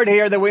the Lord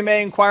here that we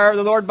may inquire of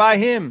the Lord by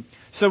him?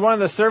 So one of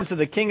the servants of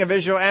the king of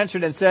Israel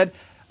answered and said,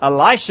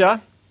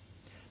 Elisha,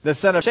 the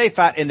son of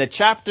Shaphat, in the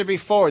chapter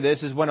before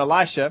this is when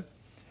Elisha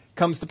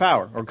comes to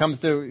power, or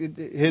comes to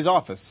his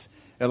office.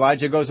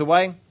 Elijah goes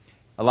away.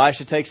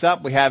 Elisha takes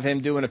up. We have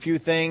him doing a few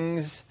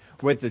things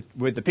with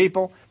the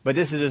people. But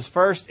this is his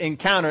first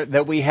encounter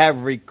that we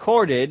have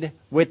recorded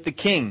with the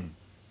king.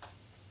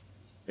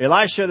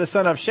 Elisha, the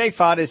son of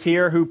Shaphat, is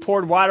here, who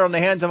poured water on the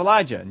hands of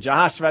Elijah. And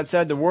Jehoshaphat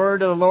said, the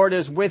word of the Lord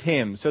is with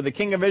him. So the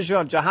king of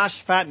Israel and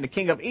Jehoshaphat and the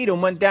king of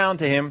Edom went down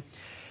to him.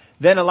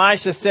 Then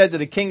Elisha said to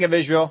the king of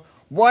Israel,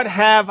 what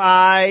have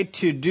I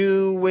to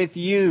do with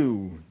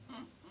you?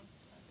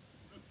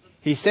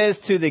 He says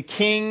to the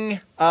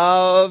king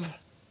of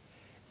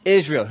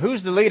Israel.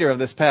 Who's the leader of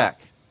this pack?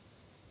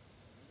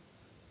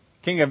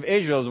 King of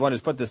Israel is the one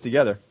who's put this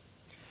together.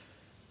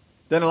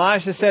 Then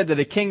Elisha said to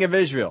the king of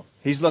Israel,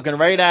 he's looking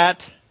right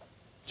at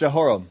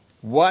Jehoram,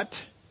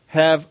 what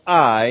have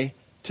I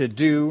to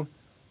do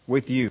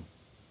with you?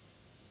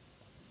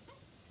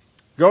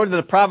 Go to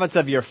the prophets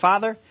of your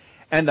father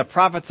and the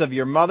prophets of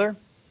your mother.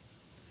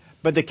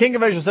 But the king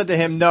of Israel said to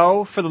him,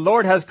 no, for the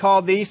Lord has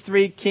called these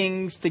three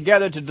kings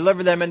together to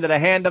deliver them into the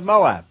hand of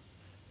Moab.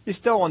 You're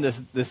still on this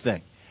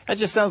thing. That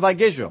just sounds like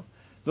Israel.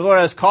 The Lord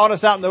has called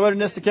us out in the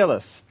wilderness to kill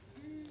us.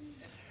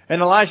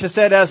 And Elisha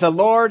said, as the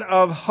Lord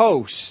of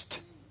hosts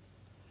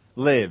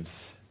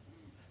lives,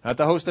 not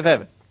the host of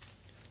heaven,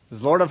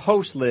 as the Lord of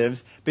hosts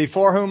lives,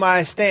 before whom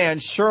I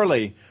stand,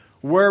 surely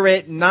were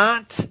it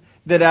not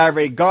that I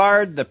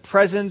regard the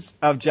presence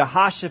of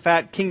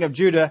Jehoshaphat, king of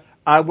Judah,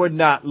 I would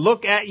not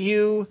look at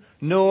you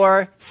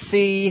nor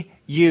see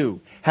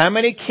you. How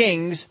many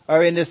kings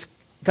are in this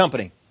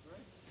company?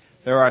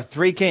 There are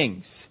 3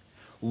 kings.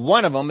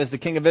 One of them is the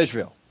king of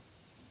Israel.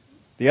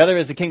 The other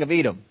is the king of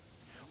Edom.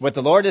 What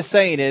the Lord is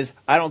saying is,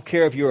 I don't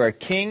care if you're a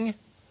king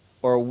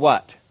or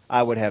what.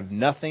 I would have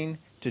nothing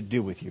to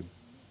do with you.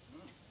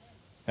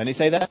 Can he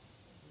say that?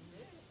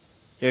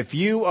 If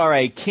you are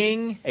a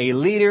king, a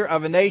leader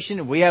of a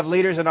nation, we have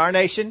leaders in our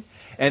nation,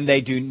 and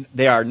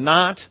they are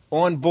not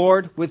on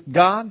board with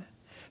God,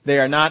 they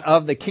are not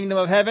of the kingdom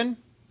of heaven,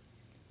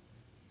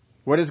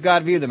 what does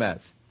God view them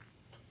as?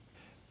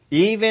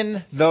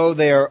 Even though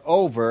they are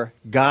over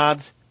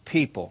God's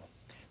people.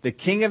 The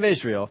king of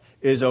Israel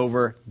is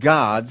over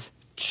God's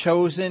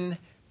chosen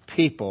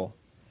people.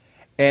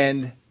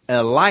 And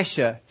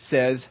Elisha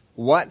says,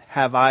 what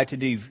have I to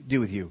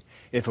do with you?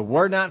 If it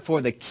were not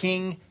for the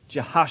king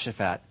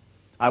Jehoshaphat,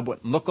 I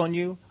wouldn't look on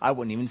you. I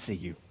wouldn't even see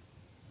you.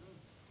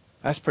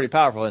 That's pretty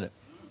powerful, isn't it?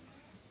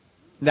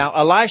 Now,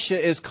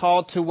 Elisha is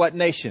called to what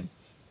nation?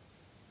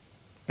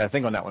 Got to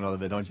think on that one a little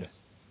bit, don't you?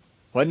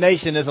 What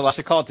nation is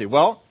Elisha called to?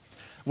 Well,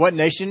 what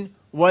nation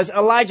was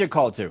Elijah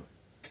called to?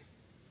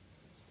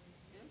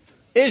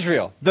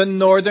 Israel, the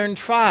northern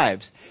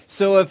tribes.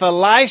 So if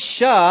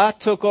Elisha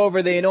took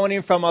over the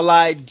anointing from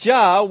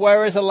Elijah,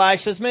 where is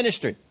Elisha's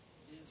ministry?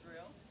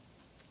 Israel.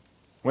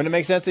 Wouldn't it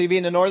make sense that he'd be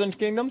in the northern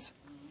kingdoms?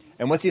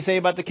 And what's he say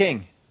about the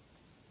king?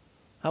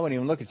 I wouldn't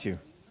even look at you.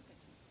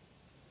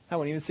 I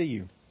wouldn't even see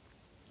you.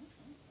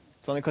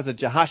 It's only because of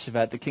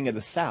Jehoshaphat, the king of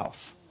the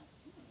south,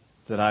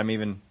 that I'm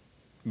even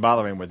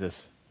bothering with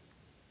this.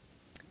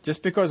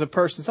 Just because a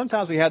person,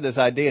 sometimes we have this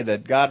idea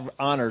that God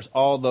honors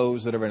all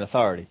those that are in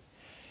authority.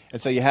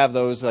 And so you have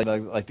those like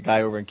the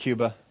guy over in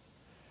Cuba,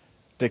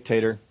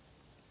 dictator.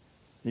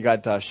 You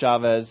got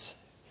Chavez.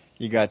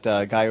 You got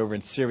a guy over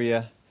in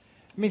Syria.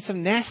 I mean,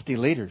 some nasty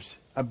leaders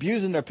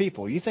abusing their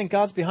people. You think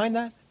God's behind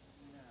that?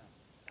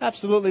 No.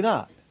 Absolutely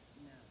not.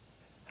 No.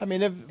 I mean,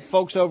 there are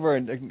folks over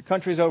in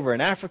countries over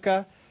in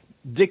Africa,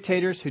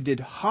 dictators who did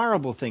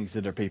horrible things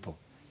to their people.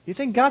 You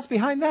think God's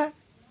behind that?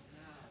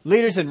 No.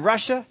 Leaders in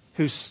Russia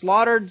who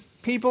slaughtered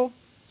people.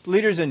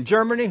 Leaders in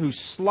Germany who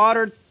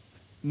slaughtered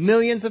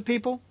millions of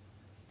people.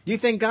 You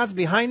think God's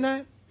behind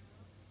that?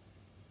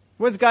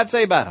 What does God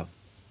say about them?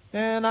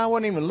 And I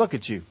wouldn't even look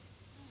at you.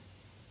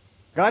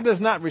 God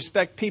does not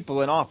respect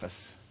people in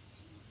office.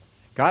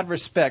 God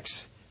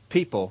respects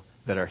people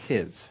that are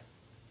His.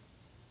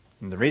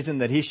 And the reason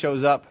that He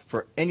shows up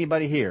for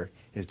anybody here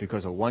is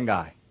because of one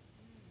guy,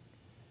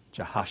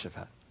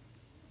 Jehoshaphat.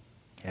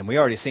 And we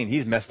already seen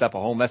he's messed up a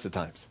whole mess of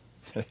times.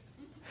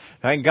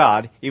 Thank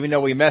God, even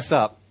though we mess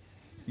up,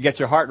 you get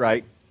your heart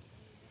right.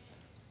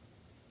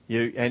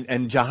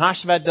 And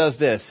Jehoshaphat does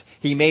this.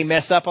 He may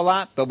mess up a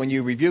lot, but when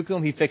you rebuke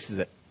him, he fixes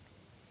it.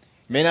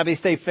 It may not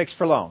stay fixed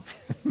for long.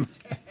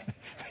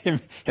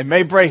 It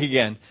may break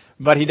again,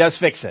 but he does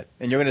fix it.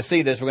 And you're going to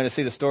see this. We're going to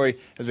see the story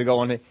as we go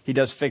on. He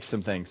does fix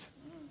some things.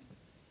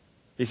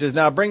 He says,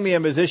 now bring me a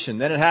musician.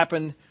 Then it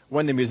happened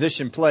when the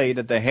musician played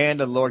that the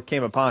hand of the Lord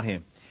came upon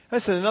him.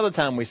 This is another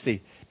time we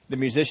see the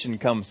musician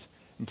comes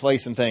and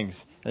plays some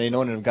things and the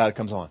anointing of God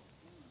comes on.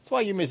 That's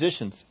why you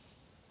musicians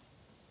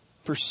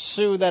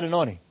pursue that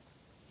anointing.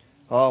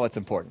 Oh, it's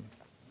important.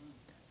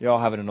 You all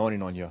have an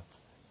anointing on you.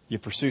 You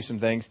pursue some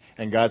things,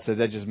 and God says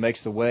that just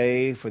makes the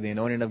way for the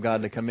anointing of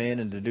God to come in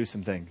and to do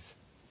some things.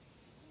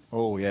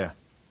 Oh, yeah.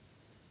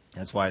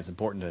 That's why it's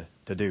important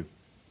to do.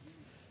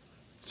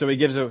 So he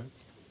gives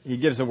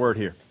a word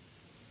here.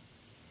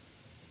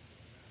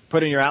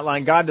 Put in your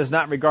outline, God does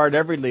not regard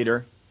every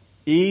leader,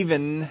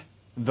 even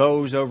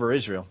those over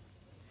Israel.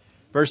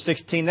 Verse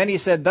 16, then he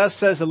said, thus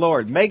says the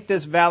Lord, make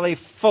this valley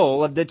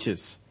full of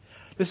ditches.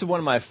 This is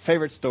one of my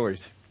favorite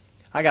stories.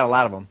 I got a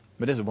lot of them,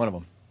 but this is one of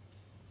them.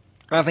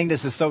 I think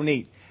this is so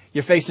neat.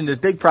 You're facing this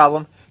big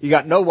problem. You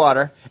got no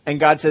water, and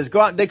God says,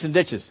 go out and dig some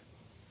ditches.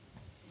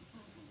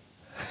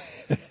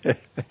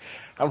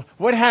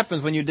 What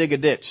happens when you dig a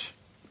ditch?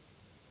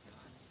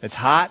 It's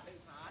hot,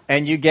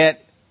 and you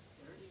get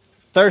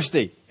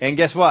thirsty. And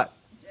guess what?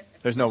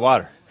 There's no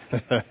water.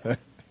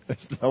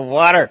 There's no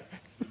water.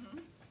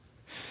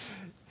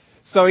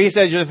 So he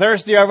says, you're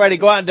thirsty already.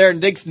 Go out there and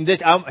dig some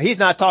ditches. He's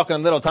not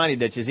talking little tiny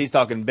ditches. He's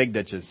talking big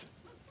ditches.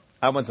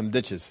 I want some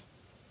ditches.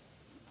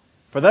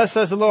 For thus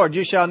says the Lord,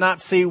 you shall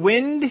not see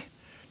wind,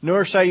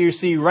 nor shall you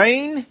see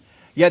rain,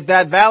 yet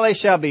that valley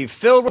shall be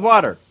filled with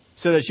water,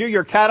 so that you,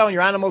 your cattle, and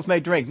your animals may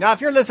drink. Now, if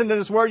you're listening to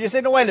this word, you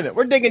say, no, wait a minute.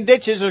 We're digging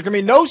ditches. There's going to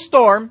be no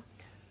storm,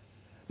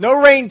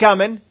 no rain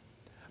coming,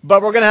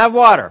 but we're going to have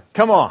water.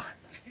 Come on.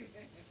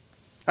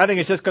 I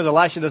think it's just because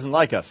Elisha doesn't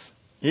like us.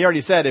 He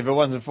already said if it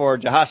wasn't for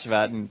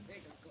Jehoshaphat, and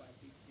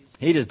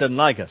he just doesn't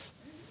like us.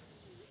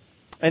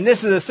 And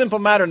this is a simple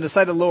matter in the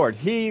sight of the Lord.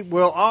 He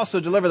will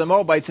also deliver the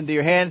Moabites into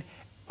your hand.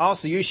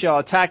 Also, you shall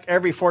attack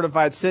every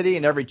fortified city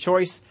and every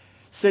choice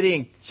city,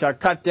 and shall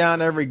cut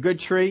down every good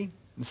tree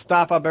and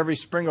stop up every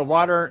spring of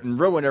water and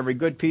ruin every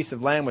good piece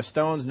of land with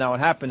stones. Now it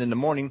happened in the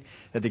morning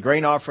that the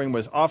grain offering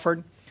was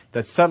offered,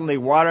 that suddenly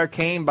water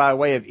came by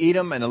way of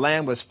Edom, and the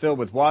land was filled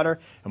with water.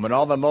 And when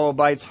all the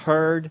Moabites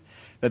heard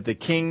that the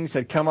kings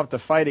had come up to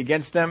fight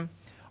against them,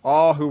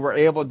 all who were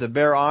able to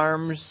bear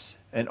arms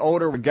and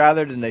older were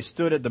gathered, and they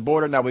stood at the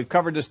border. Now, we've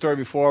covered this story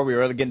before. We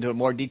were going to get into it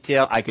more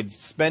detail. I could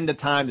spend the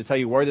time to tell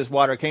you where this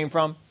water came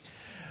from,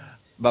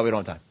 but we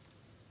don't have time.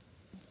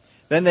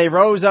 Then they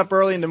rose up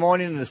early in the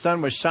morning, and the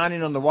sun was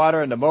shining on the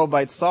water, and the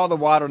Moabites saw the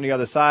water on the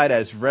other side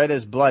as red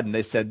as blood. And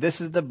they said,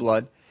 this is the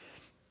blood.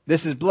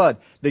 This is blood.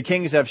 The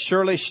kings have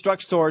surely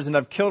struck swords and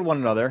have killed one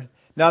another.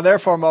 Now,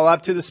 therefore,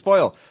 Moab to the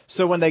spoil.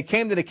 So when they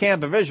came to the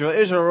camp of Israel,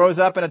 Israel rose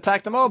up and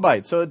attacked the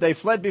Moabites, so that they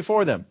fled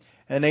before them.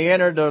 And they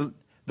entered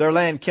their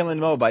land, killing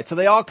the Moabites. So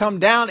they all come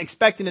down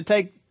expecting to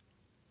take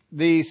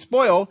the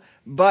spoil,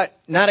 but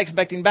not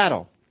expecting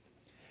battle.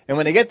 And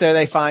when they get there,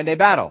 they find a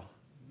battle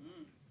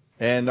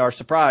and are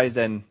surprised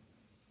and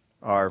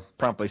are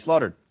promptly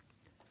slaughtered.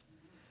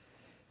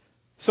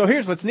 So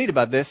here's what's neat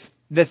about this.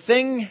 The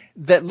thing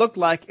that looked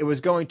like it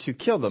was going to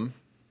kill them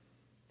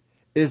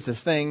is the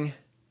thing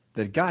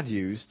that God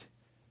used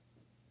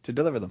to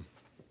deliver them.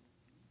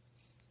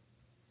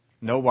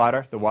 No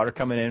water, the water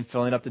coming in,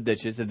 filling up the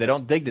ditches. If they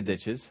don't dig the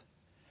ditches,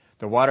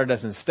 the water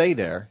doesn't stay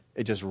there.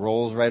 It just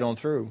rolls right on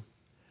through.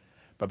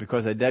 But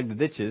because they dug the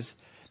ditches,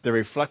 the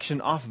reflection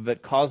off of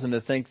it caused them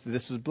to think that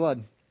this was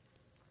blood.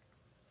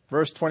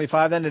 Verse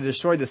 25, then they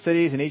destroyed the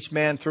cities, and each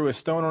man threw a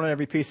stone on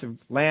every piece of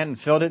land and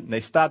filled it. And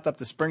they stopped up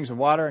the springs of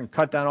water and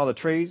cut down all the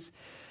trees,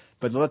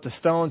 but they left the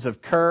stones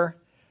of Ker,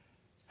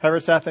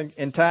 Hareseth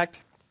intact.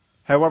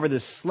 However, the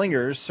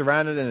slingers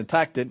surrounded and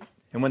attacked it.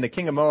 And when the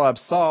king of Moab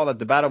saw that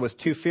the battle was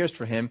too fierce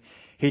for him,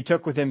 he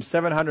took with him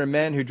 700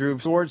 men who drew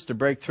swords to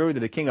break through to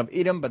the king of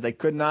Edom, but they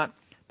could not.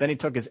 Then he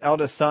took his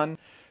eldest son,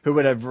 who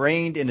would have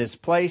reigned in his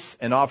place,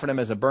 and offered him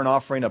as a burnt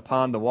offering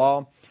upon the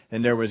wall.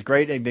 And there was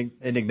great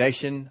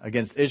indignation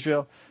against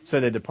Israel, so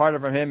they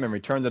departed from him and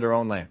returned to their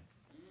own land.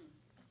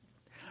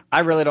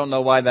 I really don't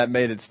know why that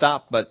made it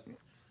stop, but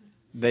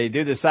they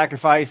do the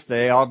sacrifice.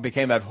 They all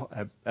became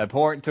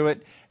abhorrent to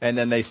it, and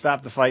then they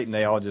stopped the fight, and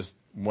they all just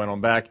went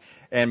on back.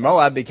 And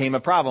Moab became a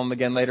problem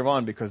again later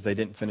on because they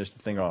didn't finish the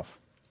thing off.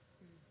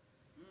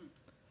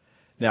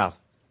 Now,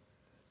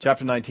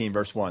 chapter 19,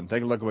 verse 1.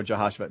 Take a look at what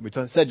Jehoshaphat. We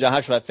said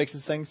Jehoshaphat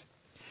fixes things.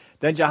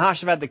 Then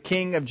Jehoshaphat, the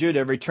king of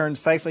Judah, returned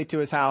safely to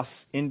his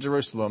house in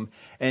Jerusalem.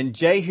 And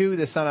Jehu,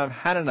 the son of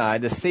Hanani,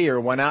 the seer,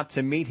 went out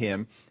to meet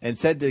him and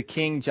said to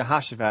King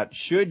Jehoshaphat,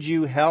 should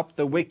you help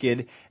the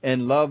wicked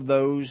and love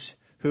those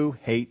who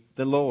hate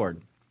the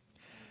Lord?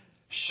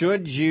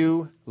 Should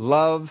you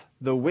love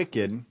the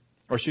wicked,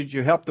 or should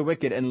you help the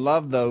wicked and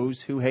love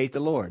those who hate the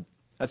Lord?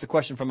 That's a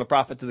question from a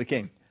prophet to the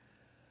king.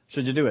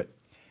 Should you do it?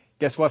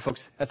 Guess what,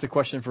 folks? That's a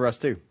question for us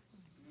too.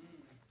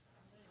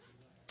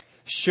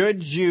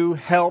 Should you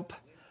help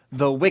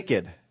the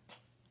wicked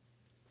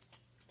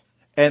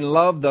and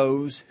love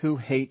those who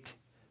hate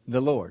the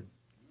Lord?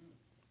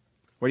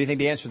 What do you think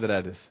the answer to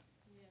that is?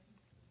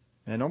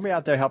 And don't be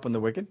out there helping the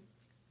wicked.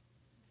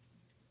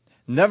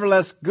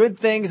 Nevertheless, good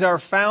things are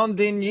found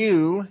in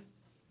you,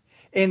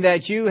 in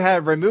that you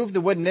have removed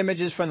the wooden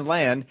images from the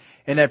land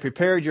and have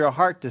prepared your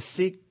heart to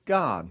seek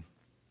God.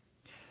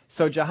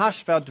 So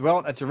Jehoshaphat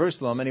dwelt at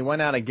Jerusalem, and he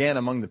went out again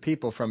among the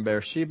people from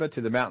Beersheba to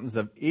the mountains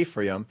of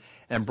Ephraim,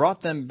 and brought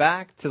them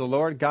back to the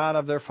Lord God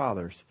of their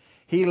fathers.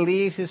 He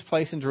leaves his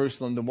place in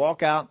Jerusalem to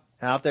walk out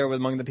there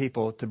among the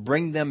people to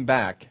bring them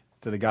back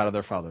to the God of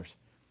their fathers.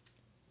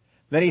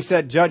 Then he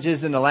set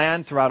judges in the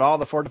land throughout all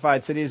the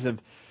fortified cities of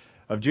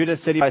Judah,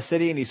 city by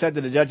city, and he said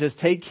to the judges,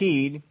 take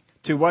heed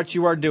to what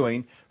you are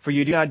doing, for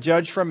you do not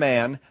judge for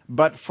man,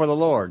 but for the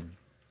Lord,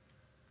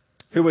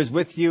 who is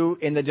with you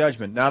in the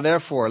judgment. Now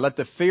therefore, let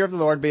the fear of the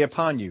Lord be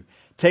upon you.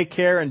 Take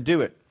care and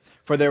do it,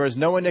 for there is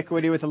no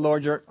iniquity with the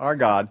Lord our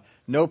God,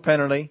 no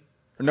penalty,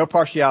 or no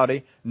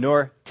partiality,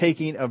 nor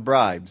taking of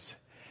bribes.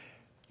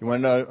 You want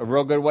to know a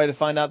real good way to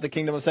find out the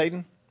kingdom of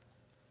Satan?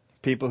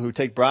 People who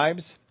take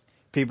bribes,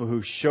 people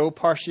who show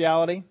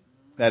partiality,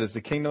 that is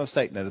the kingdom of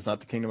Satan. That is not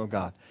the kingdom of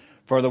God.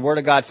 For the Word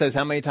of God says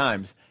how many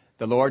times?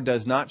 The Lord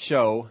does not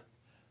show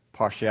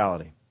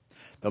partiality.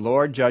 The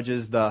Lord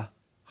judges the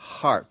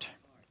heart.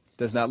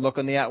 Does not look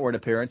on the outward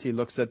appearance. He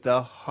looks at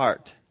the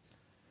heart.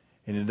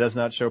 And it does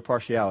not show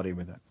partiality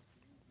with it.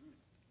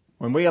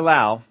 When we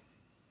allow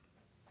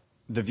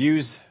the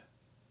views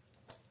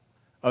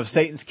of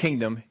Satan's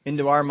kingdom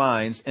into our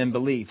minds and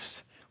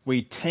beliefs,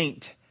 we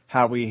taint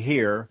how we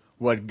hear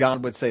what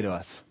God would say to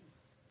us.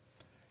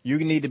 You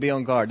need to be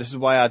on guard. This is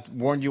why I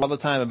warned you all the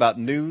time about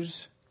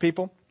news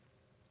people,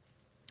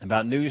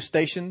 about news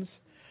stations,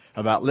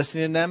 about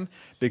listening to them,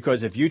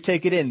 because if you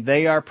take it in,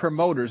 they are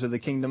promoters of the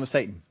kingdom of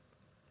Satan.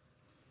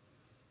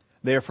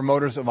 They are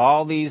promoters of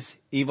all these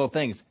evil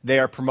things. They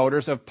are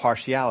promoters of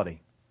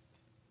partiality.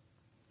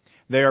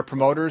 They are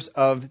promoters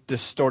of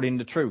distorting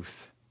the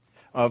truth,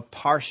 of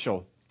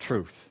partial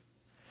truth.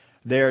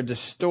 They are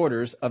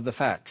distorters of the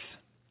facts.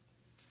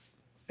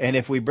 And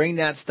if we bring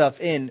that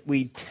stuff in,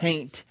 we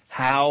taint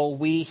how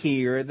we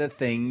hear the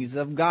things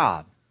of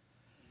God.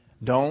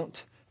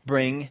 Don't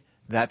bring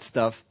that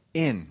stuff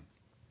in.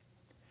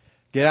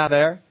 Get out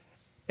there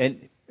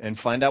and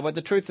find out what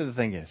the truth of the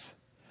thing is.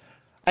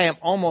 I am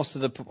almost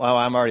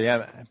I'm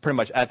already pretty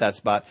much at that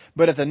spot.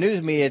 But if the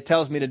news media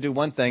tells me to do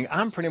one thing,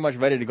 I'm pretty much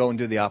ready to go and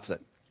do the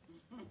opposite.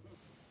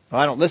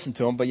 Well, I don't listen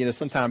to them, but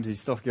sometimes you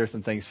still hear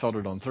some things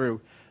filtered on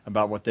through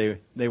about what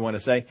they want to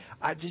say.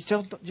 I just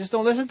don't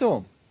listen to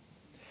them.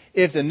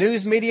 If the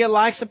news media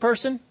likes a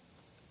person,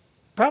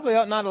 probably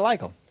ought not to like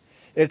them.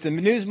 If the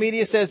news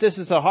media says this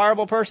is a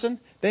horrible person,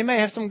 they may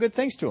have some good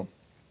things to them.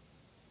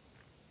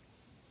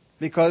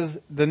 Because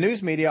the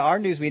news media, our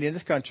news media in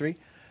this country,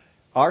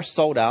 are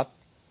sold out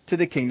to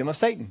the kingdom of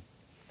Satan.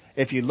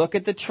 If you look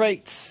at the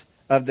traits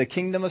of the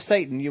kingdom of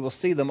Satan, you will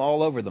see them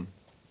all over them.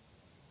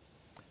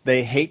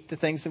 They hate the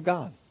things of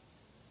God.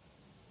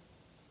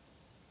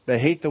 They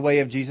hate the way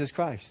of Jesus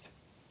Christ.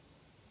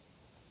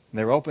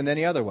 They're open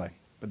any other way,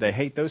 but they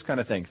hate those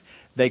kind of things.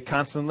 They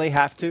constantly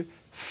have to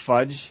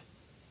fudge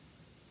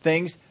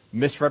things,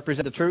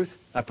 misrepresent the truth.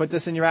 I put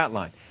this in your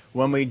outline.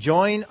 When we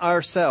join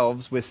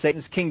ourselves with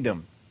Satan's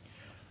kingdom,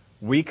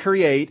 we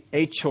create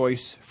a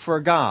choice for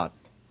God.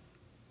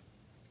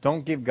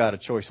 Don't give God a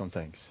choice on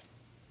things.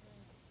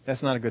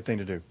 That's not a good thing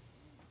to do.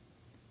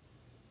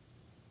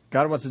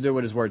 God wants to do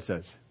what His Word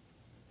says.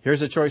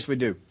 Here's a choice we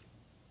do.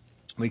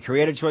 We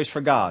create a choice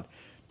for God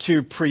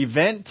to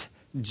prevent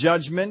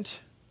judgment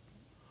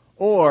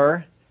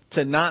or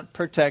to not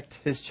protect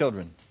His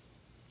children.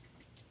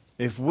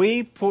 If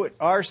we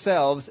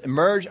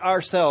merge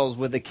ourselves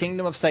with the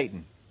kingdom of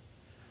Satan,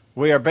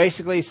 we are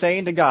basically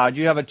saying to God,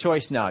 you have a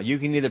choice now. You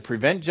can either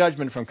prevent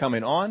judgment from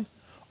coming on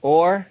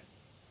or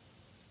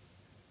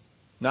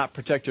not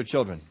protect your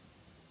children.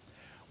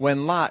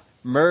 When Lot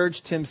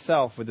merged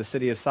himself with the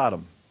city of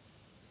Sodom,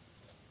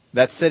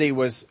 that city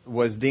was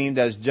deemed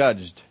as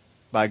judged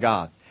by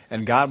God,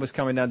 and God was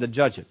coming down to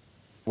judge it.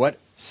 What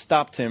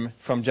stopped him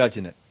from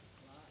judging it?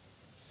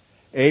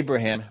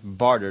 Abraham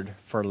bartered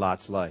for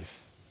Lot's life.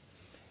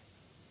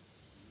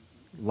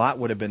 Lot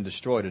would have been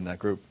destroyed in that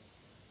group.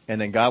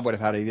 And then God would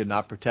have had to either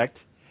not protect.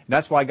 And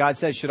that's why God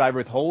said, should I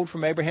withhold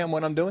from Abraham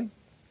what I'm doing?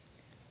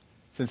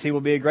 Since he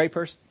will be a great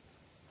person?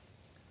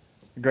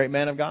 A great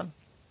man of God?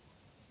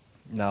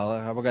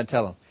 No, we're going to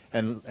tell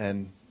him.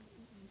 And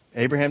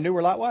Abraham knew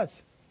where Lot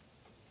was.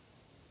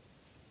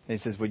 And he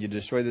says, would you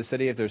destroy the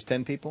city if there's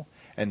 10 people?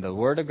 And the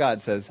Word of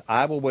God says,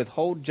 I will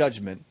withhold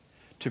judgment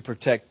to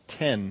protect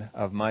 10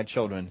 of my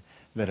children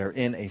that are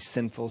in a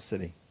sinful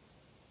city.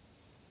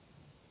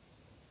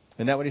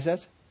 Isn't that what he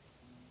says?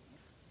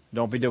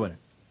 Don't be doing it.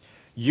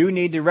 You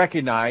need to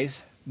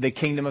recognize the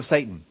kingdom of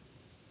Satan.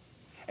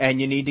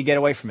 And you need to get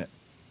away from it.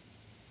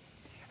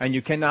 And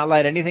you cannot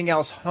let anything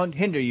else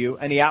hinder you,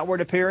 any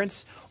outward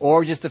appearance,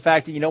 or just the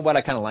fact that, you know what,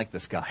 I kind of like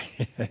this guy.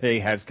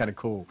 He's kind of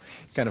cool.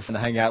 Kind of fun to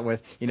hang out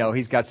with.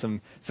 He's got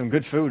some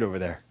good food over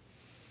there.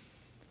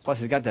 Plus,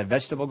 he's got that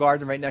vegetable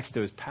garden right next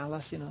to his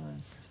palace.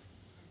 It's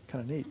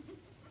kind of neat.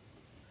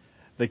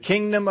 The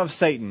kingdom of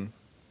Satan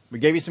We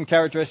gave you some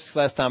characteristics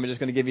last time. We're just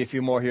going to give you a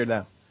few more here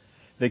now.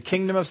 The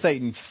kingdom of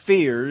Satan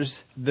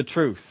fears the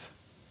truth.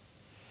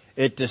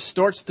 It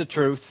distorts the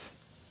truth,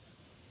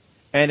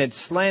 and it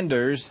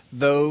slanders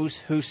those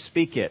who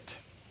speak it.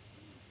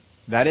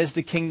 That is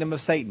the kingdom of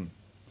Satan.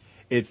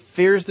 It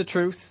fears the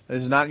truth.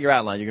 This is not in your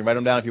outline. You can write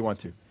them down if you want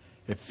to.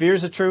 It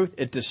fears the truth.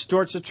 It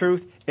distorts the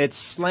truth. It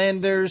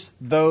slanders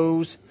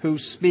those who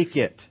speak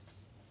it.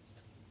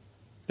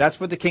 That's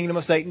what the kingdom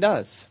of Satan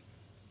does.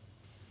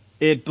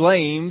 It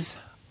blames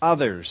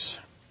others.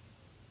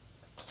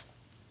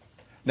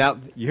 Now,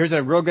 here's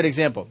a real good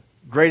example.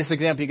 Greatest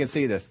example you can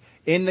see this.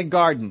 In the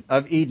Garden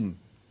of Eden,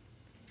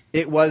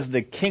 it was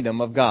the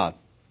kingdom of God.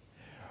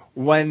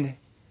 When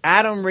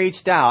Adam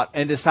reached out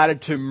and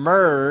decided to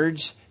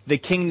merge the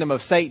kingdom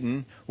of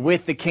Satan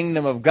with the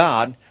kingdom of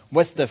God,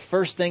 what's the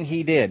first thing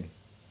he did?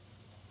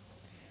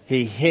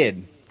 He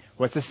hid.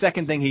 What's the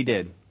second thing he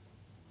did?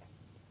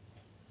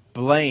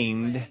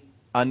 Blamed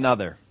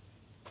another.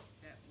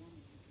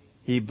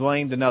 He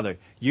blamed another.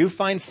 You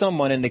find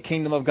someone in the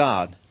kingdom of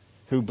God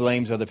who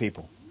blames other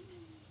people.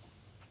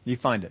 You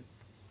find it.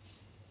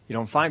 You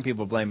don't find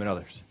people blaming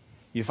others.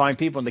 You find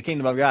people in the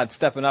kingdom of God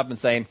stepping up and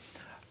saying,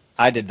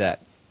 I did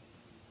that.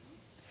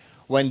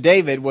 When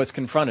David was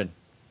confronted,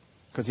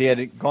 because he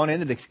had gone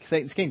into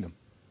Satan's kingdom,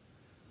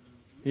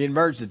 he had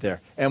merged it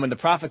there. And when the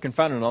prophet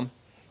confronted him,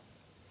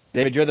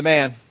 David, you're the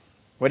man.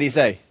 What did he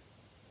say?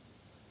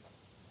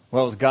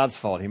 Well, it was God's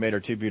fault. He made her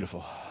too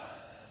beautiful.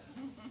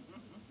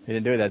 He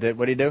didn't do that.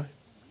 What did he do?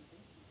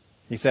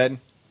 He said,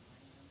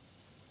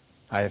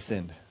 I have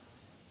sinned.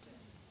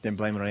 Didn't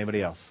blame it on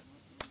anybody else.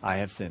 I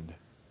have sinned.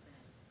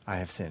 I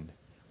have sinned.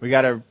 We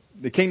got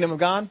the kingdom of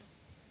God.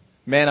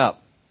 Man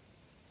up.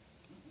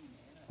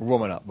 Or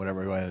woman up,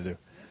 whatever we want to do.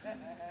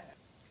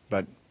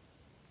 But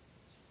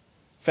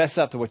fess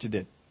up to what you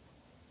did.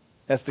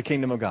 That's the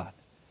kingdom of God.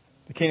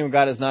 The kingdom of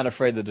God is not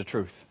afraid of the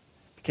truth.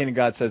 The kingdom of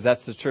God says,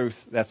 that's the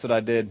truth. That's what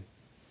I did.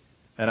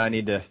 And I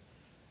need to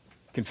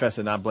confess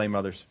it, not blame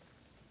others.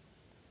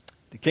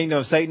 The kingdom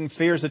of Satan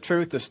fears the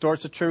truth,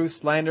 distorts the truth,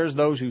 slanders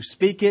those who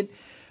speak it,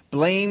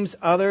 blames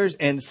others,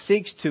 and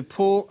seeks to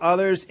pull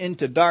others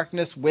into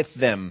darkness with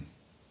them.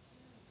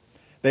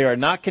 They are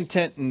not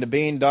content in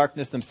being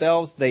darkness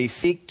themselves. They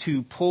seek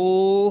to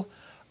pull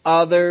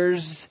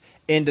others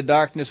into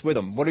darkness with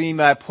them. What do you mean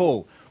by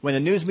pull? When the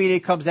news media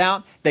comes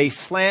out, they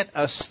slant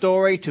a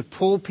story to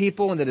pull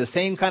people into the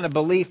same kind of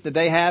belief that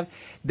they have.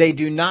 They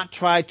do not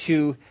try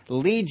to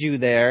lead you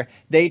there.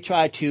 They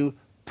try to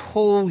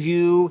pull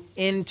you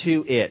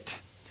into it.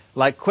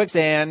 Like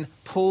quicksand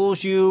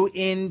pulls you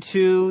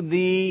into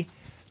the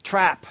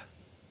trap.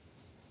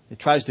 It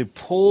tries to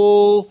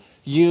pull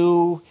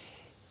you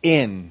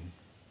in.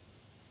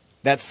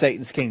 That's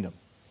Satan's kingdom.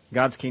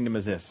 God's kingdom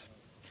is this.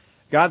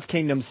 God's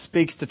kingdom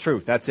speaks the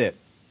truth. That's it.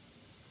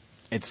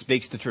 It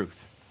speaks the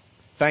truth.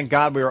 Thank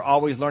God we are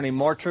always learning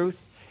more truth,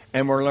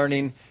 and we're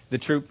learning the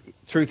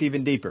truth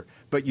even deeper.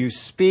 But you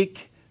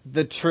speak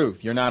the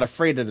truth. You're not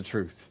afraid of the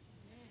truth.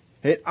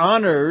 It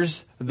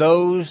honors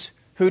those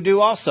who do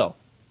also.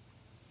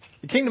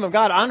 The kingdom of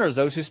God honors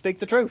those who speak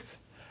the truth.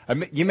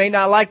 You may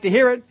not like to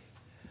hear it,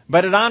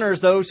 but it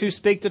honors those who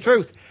speak the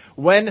truth.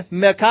 When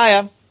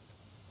Micaiah,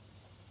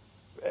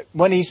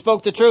 when he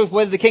spoke the truth,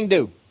 what did the king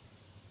do?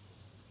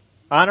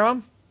 Honor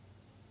him?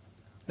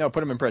 No,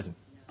 put him in prison.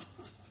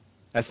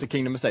 That's the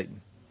kingdom of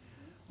Satan.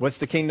 What's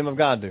the kingdom of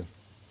God do?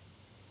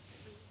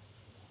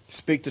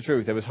 Speak the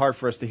truth. It was hard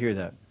for us to hear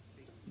that,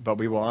 but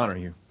we will honor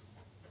you.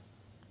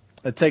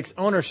 It takes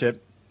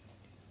ownership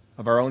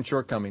of our own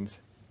shortcomings.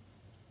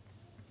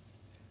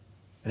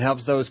 It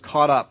helps those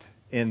caught up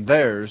in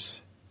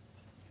theirs,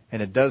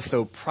 and it does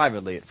so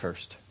privately at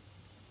first.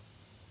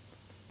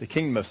 The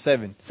kingdom of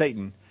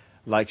Satan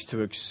likes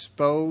to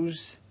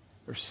expose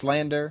or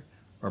slander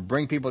or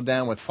bring people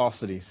down with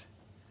falsities.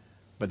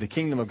 But the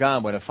kingdom of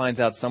God, when it finds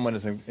out someone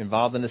is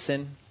involved in a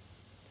sin,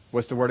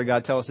 what's the word of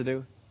God tell us to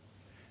do?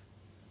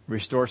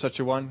 Restore such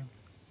a one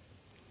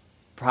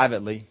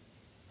privately.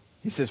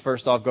 He says,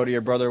 first off, go to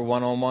your brother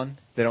one-on-one.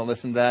 If they don't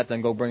listen to that,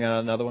 then go bring out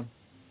another one.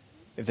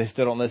 If they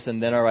still don't listen,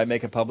 then all right,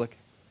 make it public.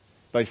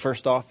 But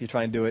first off, you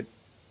try and do it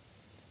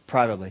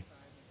privately.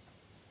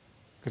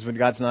 Because when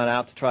God's not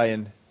out to try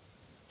and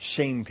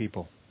shame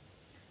people.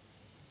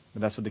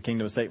 But that's what the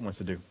kingdom of Satan wants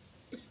to do.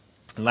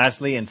 And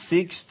lastly, and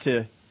seeks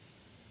to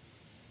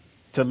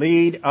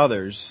lead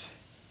others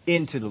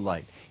into the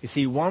light. You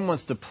see, one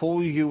wants to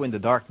pull you into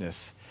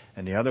darkness,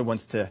 and the other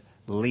wants to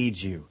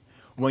lead you.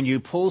 When you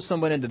pull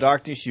someone into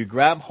darkness, you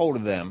grab hold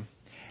of them,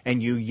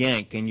 and you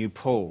yank and you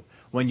pull.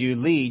 When you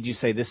lead, you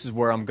say, this is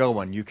where I'm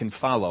going. You can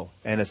follow,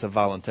 and it's a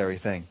voluntary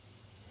thing.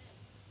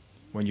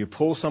 When you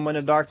pull someone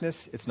into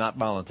darkness, it's not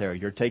voluntary.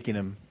 You're taking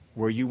them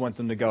where you want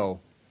them to go.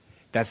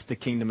 That's the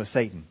kingdom of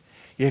Satan.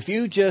 If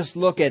you just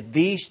look at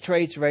these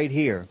traits right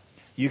here,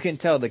 you can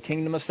tell the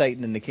kingdom of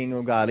Satan and the kingdom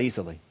of God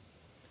easily.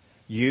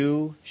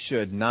 You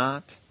should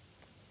not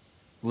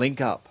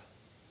link up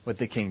with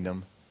the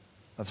kingdom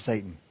of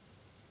Satan.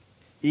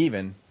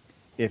 Even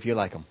if you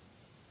like him.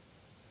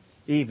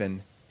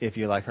 Even if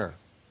you like her.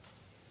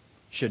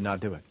 Should not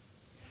do it.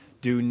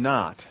 Do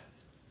not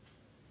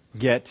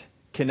get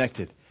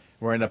connected.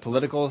 We're in a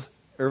political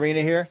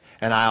arena here,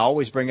 and I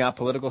always bring out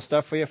political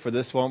stuff for you for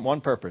this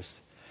one purpose.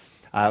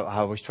 I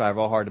always try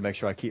real hard to make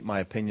sure I keep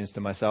my opinions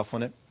to myself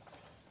on it,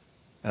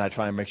 and I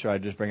try and make sure I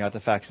just bring out the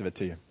facts of it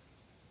to you.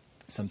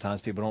 Sometimes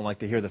people don't like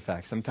to hear the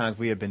facts. Sometimes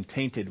we have been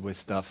tainted with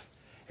stuff,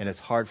 and it's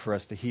hard for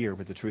us to hear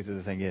what the truth of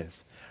the thing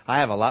is. I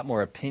have a lot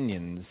more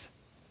opinions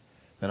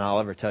than I'll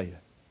ever tell you.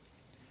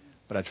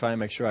 But I try and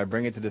make sure I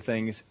bring it to the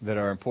things that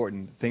are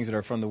important, things that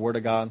are from the Word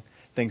of God,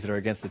 things that are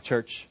against the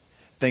church,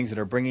 things that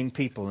are bringing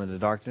people into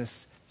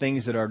darkness,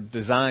 things that are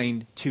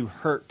designed to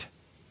hurt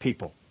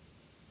people.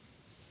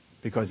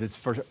 Because it's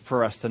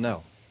for us to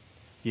know.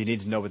 You need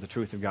to know what the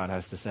truth of God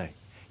has to say.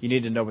 You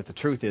need to know what the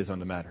truth is on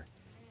the matter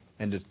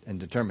and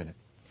determine it.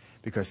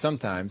 Because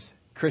sometimes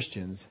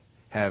Christians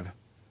have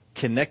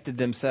connected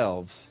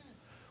themselves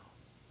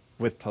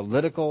with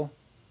political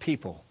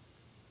people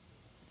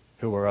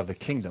who are of the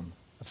kingdom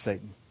of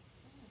Satan.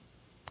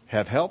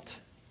 Have helped,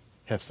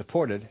 have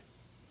supported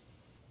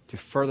to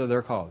further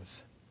their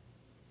cause.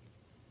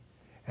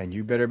 And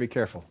you better be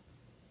careful.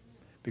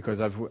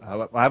 Because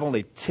I've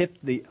only tipped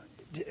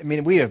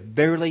we have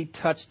barely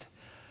touched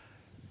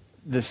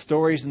the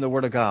stories in the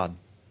Word of God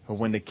of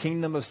when the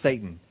kingdom of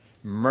Satan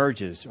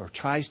merges or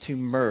tries to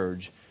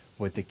merge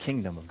with the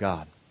kingdom of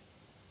God.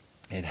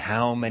 And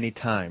how many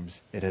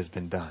times it has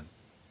been done.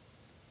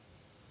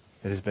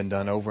 It has been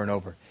done over and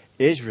over.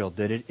 Israel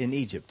did it in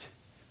Egypt.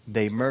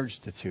 They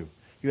merged the two.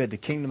 You had the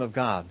kingdom of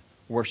God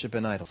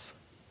worshiping idols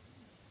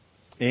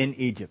in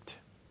Egypt.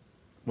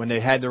 When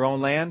they had their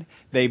own land,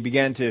 they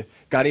began to,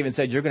 God even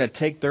said, you're going to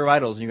take their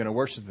idols and you're going to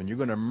worship them. You're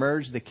going to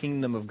merge the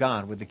kingdom of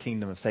God with the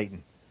kingdom of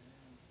Satan.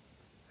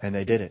 And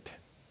they did it.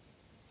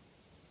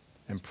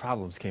 And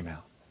problems came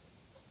out.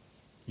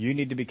 You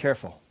need to be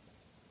careful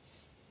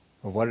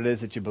of what it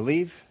is that you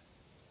believe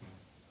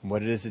and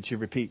what it is that you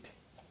repeat.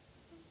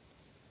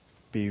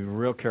 Be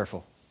real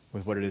careful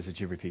with what it is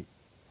that you repeat.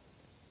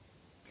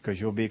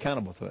 Because you'll be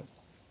accountable to it.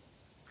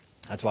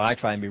 That's why I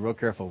try and be real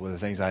careful with the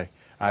things I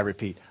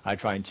repeat. I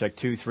try and check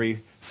 2,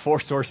 3, 4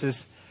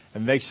 sources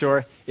and make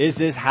sure, is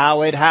this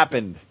how it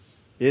happened?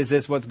 Is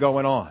this what's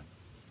going on?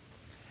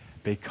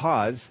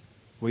 Because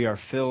we are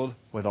filled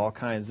with all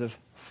kinds of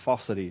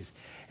falsities,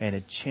 and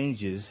it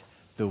changes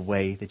the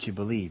way that you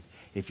believe.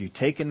 If you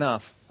take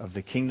enough of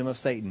the kingdom of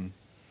Satan,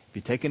 if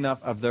you take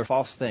enough of their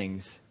false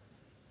things,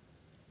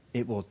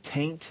 it will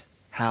taint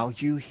how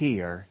you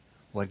hear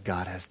what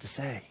God has to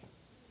say.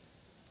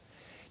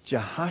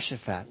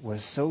 Jehoshaphat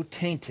was so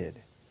tainted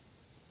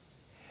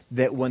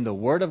that when the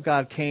word of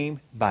God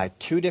came by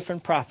 2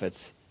 different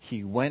prophets,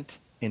 he went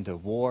into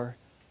war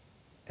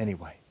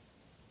anyway.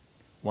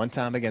 One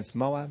time against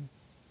Moab,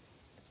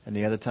 and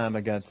the other time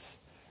against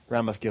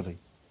Ramoth Gilead.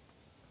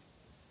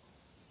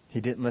 He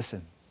didn't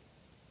listen.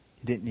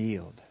 He didn't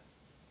yield.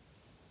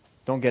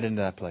 Don't get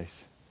into that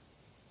place.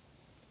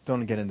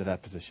 Don't get into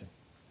that position.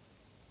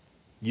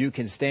 You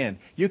can stand.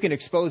 You can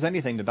expose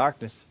anything to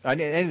darkness.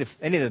 Any of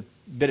the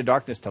bit of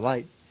darkness to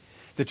light.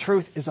 The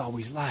truth is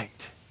always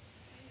light.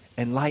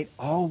 And light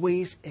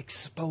always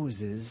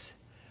exposes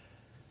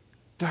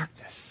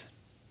darkness.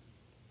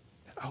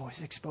 It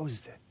always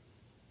exposes it.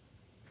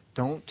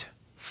 Don't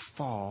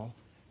fall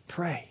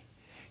prey.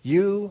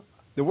 The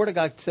Word of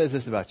God says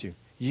this about you.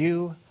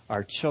 You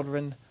are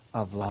children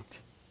of light.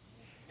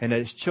 And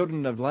as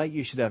children of light,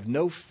 you should have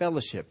no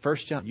fellowship. 1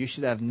 John, you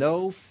should have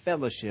no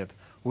fellowship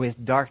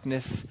with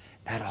darkness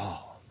at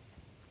all.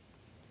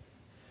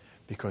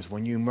 Because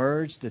when you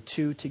merge the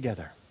two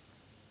together,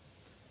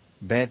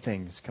 bad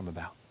things come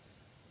about.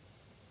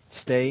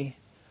 Stay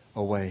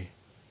away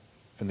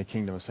from the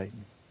kingdom of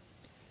Satan.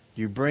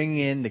 You bring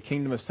in the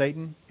kingdom of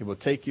Satan, it will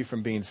take you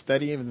from being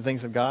steady in the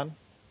things of God,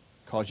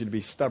 cause you to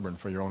be stubborn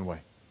for your own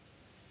way.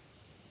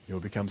 You'll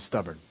become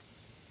stubborn.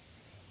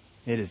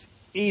 It is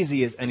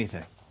easy as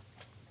anything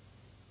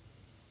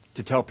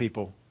to tell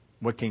people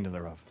what kingdom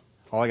they're of.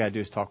 All I got to do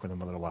is talk with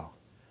them a little while.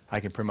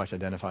 I can pretty much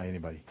identify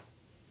anybody.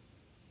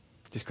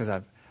 Just because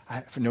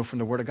I know from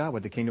the Word of God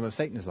what the kingdom of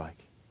Satan is like.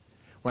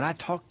 When I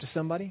talk to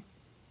somebody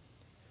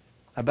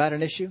about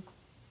an issue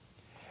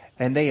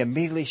and they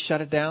immediately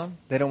shut it down,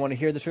 they don't want to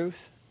hear the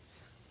truth.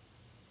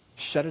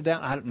 Shut it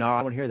down. I don't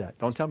want to hear that.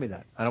 Don't tell me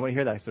that. I don't want to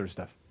hear that sort of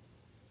stuff.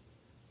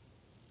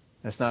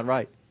 That's not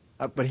right.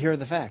 But here are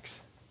the facts.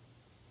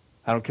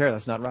 I don't care.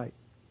 That's not right.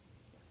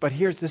 But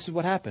this is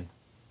what happened.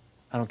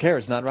 I don't care.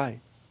 It's not right.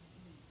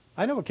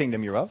 I know what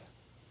kingdom you're of.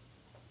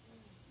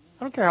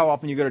 I don't care how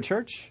often you go to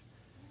church,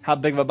 how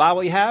big of a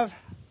Bible you have,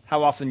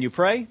 how often you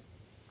pray.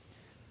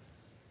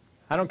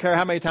 I don't care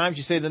how many times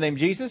you say the name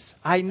Jesus.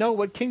 I know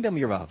what kingdom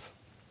you're of.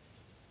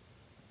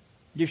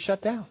 You've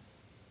shut down.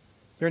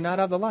 You're not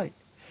of the light.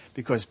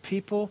 Because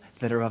people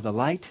that are of the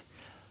light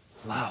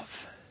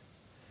love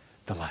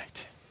the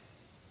light.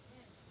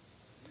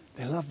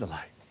 They love the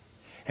light.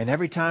 And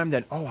every time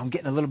that, I'm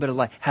getting a little bit of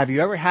light. Have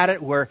you ever had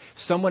it where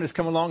someone has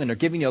come along and they're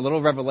giving you a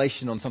little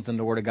revelation on something in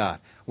the Word of God?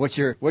 What's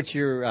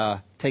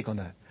your take on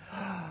that?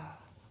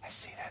 I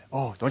see that.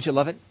 Oh, don't you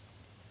love it?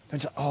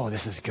 Don't you, oh,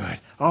 this is good.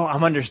 Oh,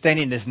 I'm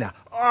understanding this now.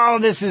 Oh,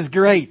 this is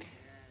great.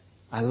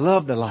 I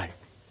love the light.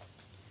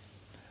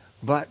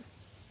 But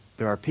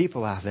there are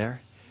people out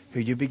there who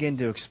you begin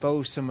to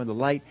expose some of the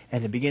light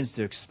and it begins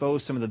to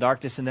expose some of the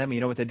darkness in them. And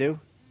you know what they do?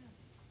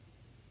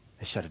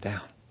 They shut it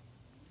down.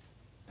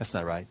 That's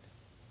not right.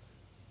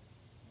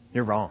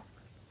 You're wrong.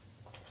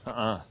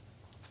 That's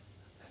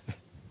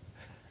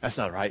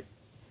not right.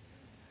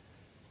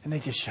 And they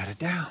just shut it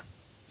down.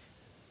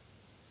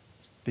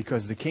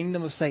 Because the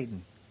kingdom of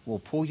Satan will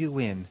pull you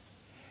in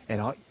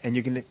and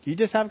you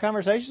just have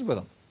conversations with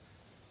them.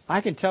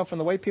 I can tell from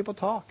the way people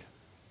talk.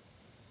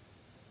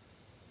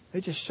 They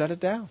just shut it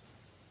down.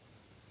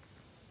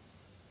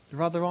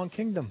 They're of the wrong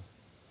kingdom.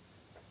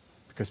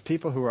 Because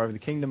people who are of the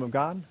kingdom of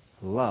God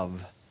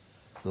love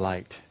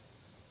light.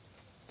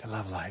 They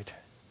love light.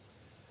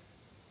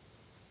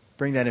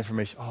 Bring that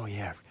information. Oh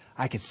yeah,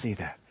 I can see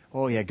that.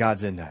 Oh yeah,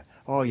 God's in that.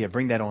 Oh yeah,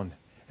 bring that on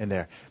in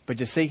there. But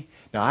you see,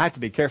 now I have to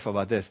be careful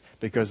about this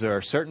because there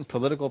are certain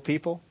political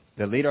people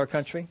that lead our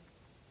country.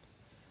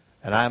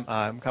 And I'm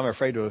kind of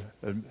afraid to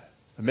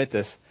admit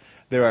this.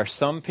 There are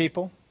some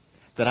people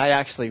that I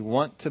actually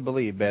want to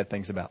believe bad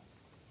things about.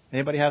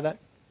 Anybody have that?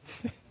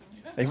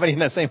 Anybody in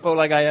that same boat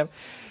like I am?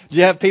 Do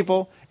you have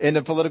people in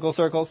the political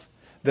circles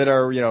that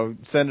are,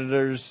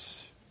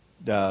 senators,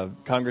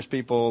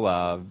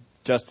 congresspeople,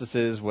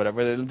 justices,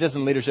 whatever, they're just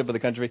in leadership of the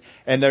country,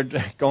 and they're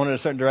going in a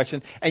certain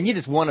direction, and you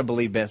just want to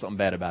believe something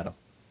bad about them?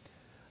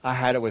 I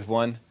had it with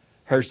one,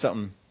 heard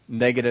something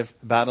negative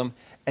about them,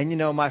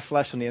 and my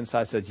flesh on the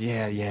inside says,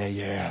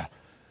 yeah.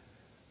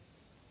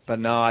 But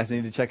no, I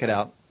need to check it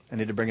out. I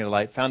need to bring it to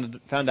light. Found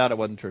out it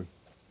wasn't true.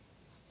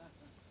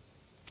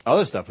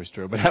 Other stuff was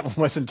true, but that one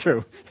wasn't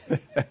true.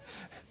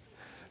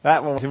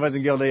 That one, he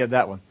wasn't guilty of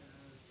that one.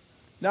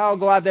 No,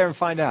 go out there and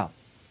find out.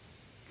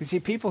 You see,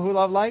 people who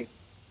love light,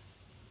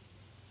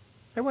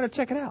 they want to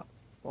check it out.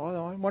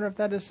 Well, I wonder if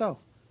that is so.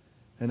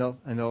 And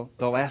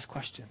they'll ask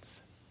questions.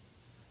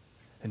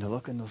 And they'll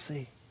look and they'll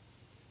see.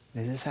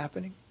 Is this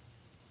happening?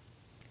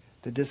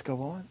 Did this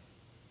go on?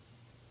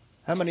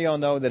 How many of y'all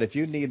know that if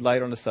you need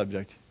light on a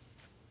subject,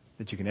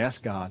 that you can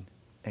ask God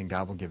and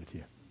God will give it to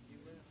you?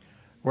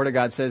 Word of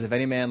God says, if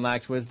any man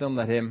lacks wisdom,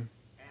 let him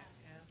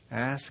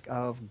ask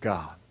of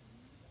God,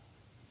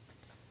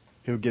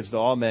 who gives to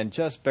all men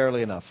just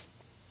barely enough.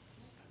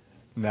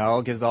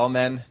 No, gives to all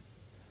men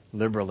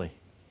liberally.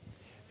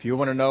 If you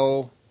want to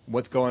know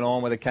what's going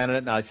on with a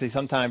candidate, now I see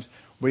sometimes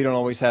we don't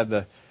always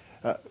have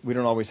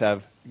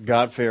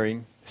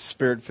God-fearing,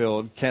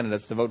 Spirit-filled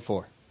candidates to vote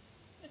for.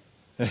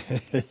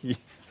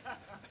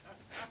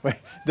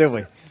 Do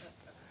we?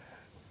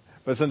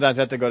 But sometimes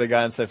I have to go to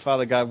God and say,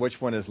 Father God,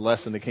 which one is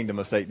less in the kingdom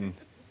of Satan?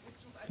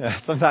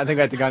 Sometimes I think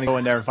I have to go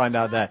in there and find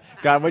out that.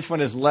 God, which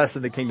one is less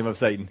in the kingdom of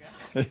Satan?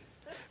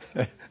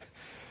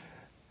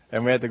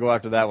 And we have to go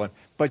after that one.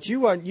 But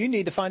you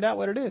need to find out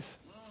what it is.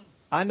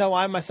 I know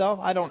I myself,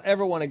 I don't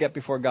ever want to get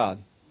before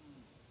God.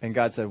 And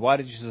God said, why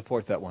did you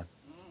support that one?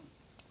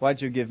 Why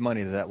did you give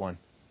money to that one?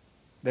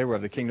 They were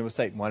of the kingdom of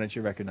Satan. Why didn't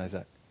you recognize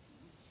that?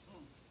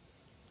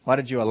 Why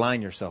did you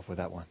align yourself with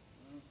that one?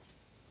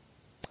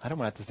 I don't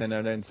want to have to stand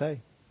there and say,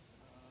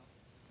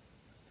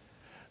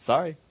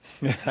 sorry.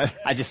 I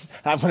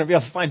want to be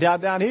able to find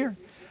out down here.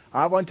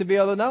 I want to be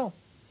able to know.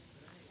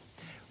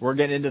 We're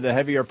getting into the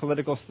heavier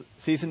political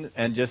season,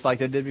 and just like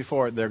they did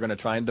before, they're going to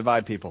try and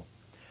divide people.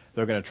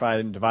 They're going to try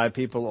and divide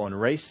people on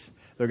race.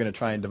 They're going to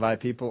try and divide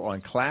people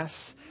on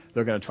class.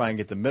 They're going to try and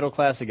get the middle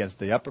class against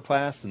the upper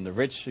class, and the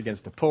rich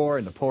against the poor,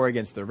 and the poor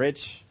against the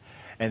rich,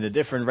 and the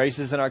different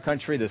races in our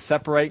country to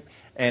separate.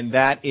 And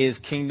that is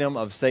kingdom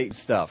of Satan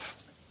stuff.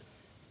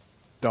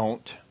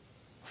 Don't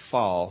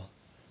fall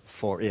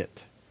for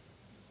it.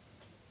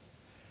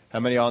 How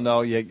many of y'all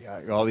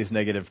know all these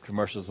negative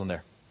commercials on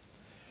there?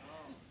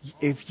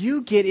 If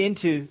you get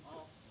into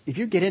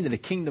the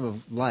kingdom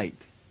of light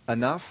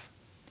enough,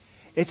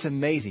 it's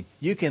amazing.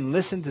 You can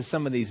listen to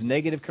some of these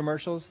negative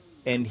commercials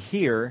and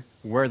hear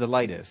where the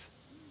light is.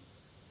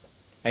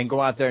 And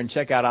go out there and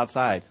check out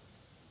outside.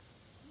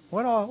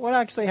 What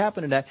actually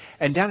happened in that?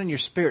 And down in your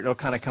spirit, it'll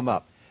kind of come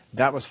up.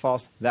 That was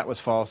false, that was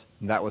false,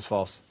 and that was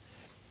false.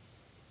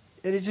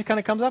 It just kind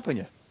of comes up on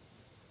you.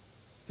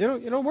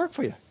 It'll work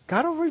for you.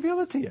 God will reveal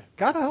it to you.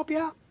 God will help you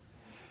out.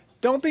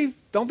 Don't be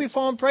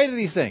falling prey to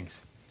these things.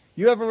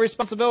 You have a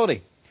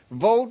responsibility.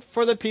 Vote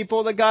for the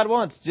people that God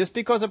wants. Just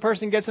because a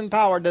person gets in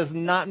power does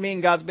not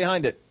mean God's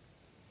behind it.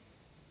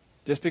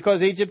 Just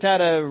because Egypt had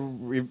a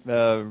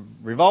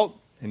revolt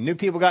and new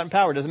people got in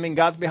power doesn't mean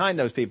God's behind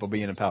those people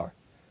being in power.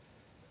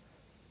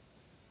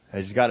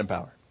 They just got in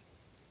power.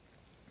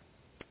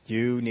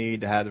 You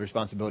need to have the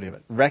responsibility of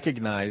it.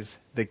 Recognize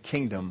the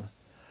kingdom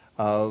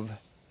of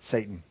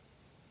Satan.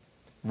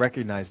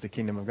 Recognize the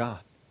kingdom of God.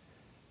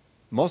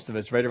 Most of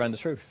it's right around the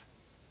truth.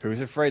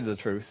 Who's afraid of the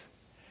truth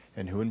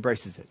and who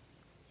embraces it?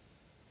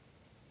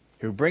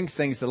 Who brings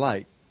things to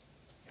light,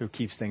 who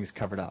keeps things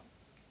covered up.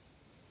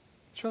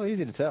 It's really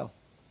easy to tell.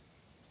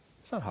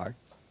 It's not hard.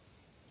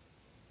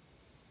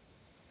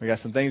 We got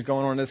some things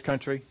going on in this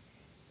country.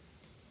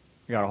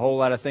 We got a whole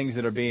lot of things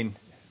that are being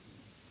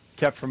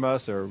kept from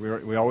us, or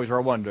we always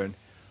are wondering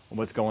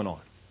what's going on.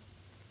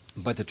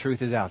 But the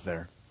truth is out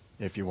there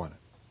if you want it.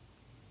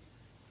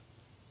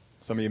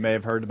 Some of you may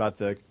have heard about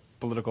the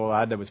political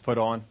ad that was put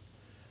on.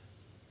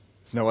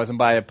 No, it wasn't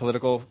by a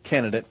political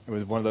candidate. It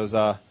was one of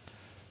those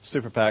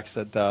super PACs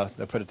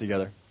that put it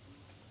together.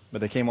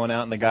 But they came on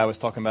out, and the guy was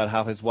talking about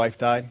how his wife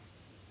died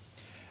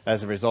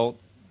as a result.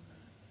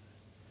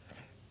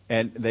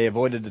 And they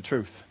avoided the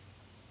truth.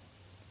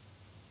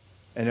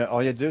 And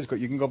all you have to do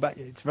is you can go back.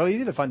 It's really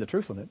easy to find the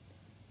truth on it.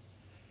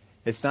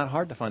 It's not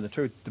hard to find the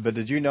truth. But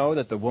did you know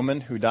that the woman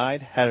who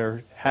died had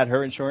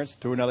her insurance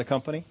through another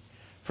company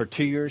for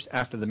 2 years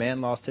after the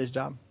man lost his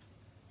job?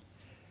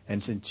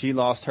 And since she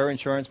lost her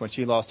insurance when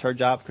she lost her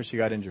job because she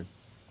got injured.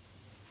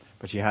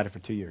 But she had it for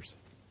 2 years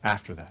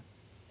after that.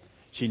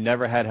 She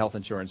never had health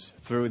insurance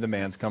through the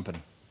man's company.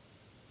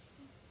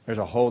 There's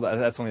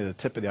that's only the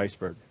tip of the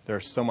iceberg. There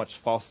are so much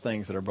false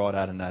things that are brought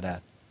out in that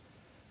ad.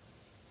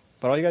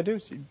 But all you got to do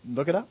is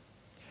look it up.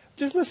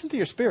 Just listen to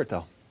your spirit,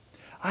 though.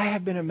 I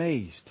have been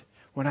amazed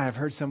when I have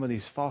heard some of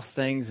these false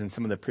things in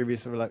some of the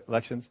previous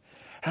elections,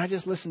 and I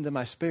just listen to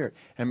my spirit,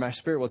 and my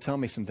spirit will tell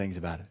me some things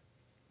about it.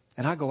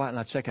 And I'll go out and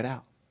I'll check it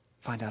out,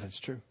 find out it's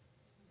true.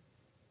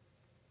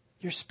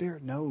 Your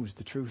spirit knows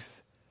the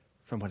truth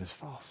from what is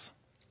false.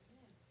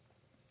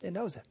 It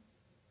knows it.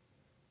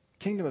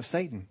 Kingdom of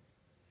Satan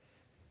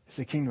is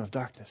the kingdom of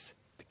darkness.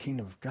 The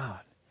kingdom of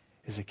God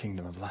is the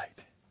kingdom of light.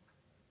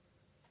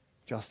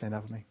 Would y'all stand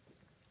up with me?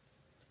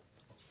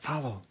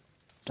 Follow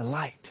the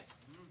light.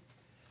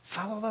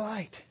 Follow the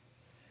light.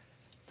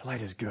 The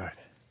light is good.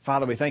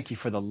 Father, we thank you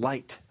for the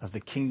light of the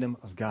kingdom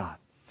of God.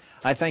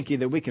 I thank you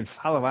that we can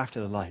follow after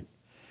the light.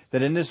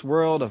 That in this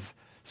world of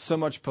so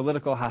much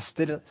political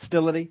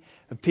hostility,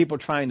 of people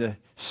trying to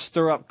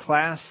stir up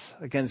class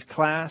against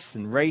class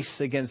and race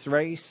against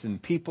race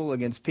and people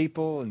against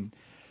people and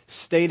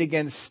state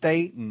against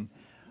state and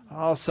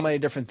so many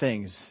different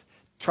things,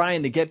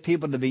 trying to get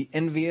people to be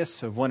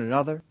envious of one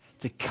another,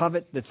 to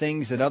covet the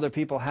things that other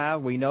people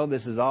have. We know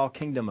this is all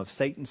kingdom of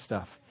Satan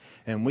stuff.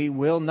 And we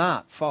will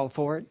not fall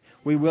for it.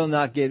 We will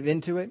not give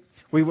into it.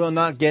 We will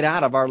not get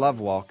out of our love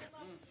walk.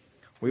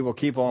 We will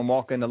keep on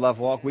walking the love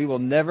walk. We will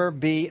never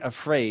be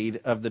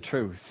afraid of the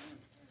truth.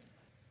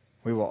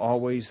 We will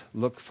always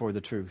look for the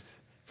truth.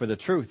 For the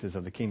truth is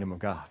of the kingdom of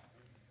God.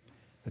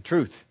 The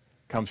truth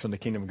comes from the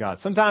kingdom of God.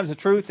 Sometimes the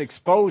truth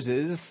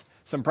exposes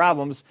some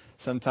problems.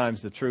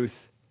 Sometimes the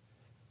truth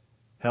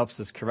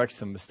helps us correct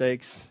some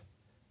mistakes.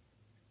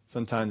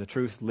 Sometimes the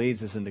truth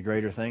leads us into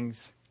greater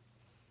things.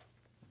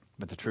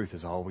 But the truth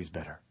is always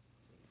better.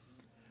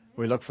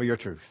 We look for your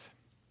truth.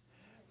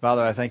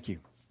 Father, I thank you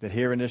that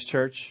here in this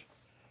church,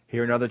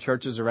 here in other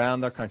churches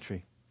around our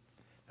country,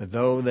 that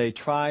though they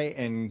try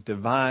and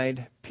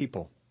divide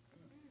people,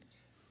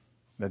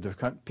 that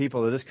the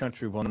people of this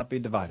country will not be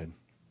divided.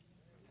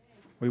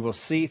 We will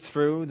see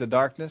through the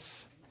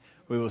darkness.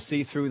 We will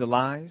see through the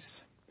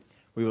lies.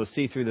 We will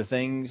see through the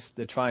things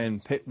that try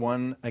and pit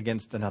one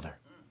against another.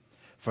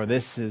 For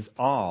this is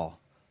all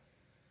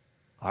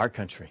our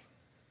country.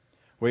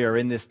 We are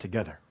in this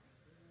together.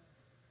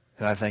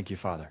 And I thank you,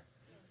 Father,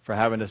 for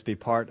having us be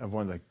part of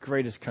one of the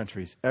greatest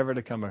countries ever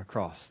to come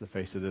across the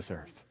face of this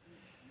earth.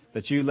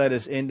 That you led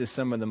us into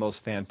some of the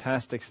most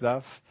fantastic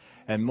stuff,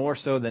 and more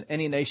so than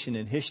any nation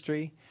in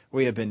history,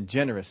 we have been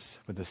generous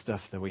with the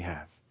stuff that we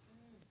have.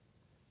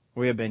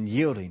 We have been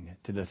yielding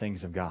to the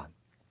things of God.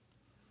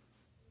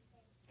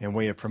 And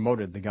we have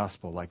promoted the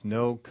gospel like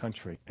no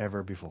country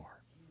ever before.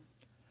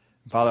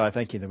 Father, I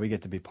thank you that we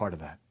get to be part of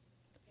that.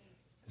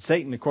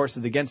 Satan, of course,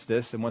 is against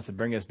this and wants to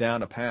bring us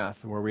down a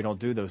path where we don't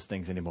do those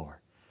things anymore.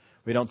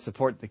 We don't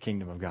support the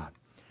kingdom of God.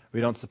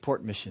 We don't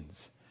support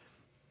missions.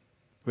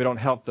 We don't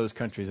help those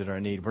countries that are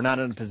in need. We're not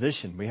in a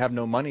position. We have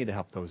no money to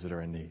help those that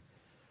are in need.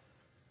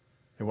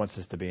 It wants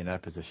us to be in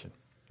that position.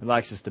 It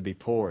likes us to be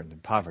poor and in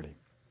poverty.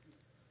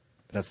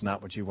 But that's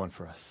not what you want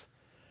for us.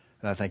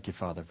 And I thank you,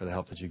 Father, for the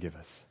help that you give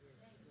us.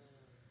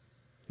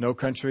 No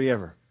country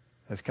ever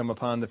has come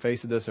upon the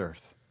face of this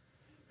earth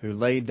who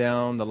laid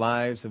down the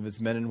lives of its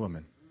men and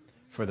women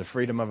for the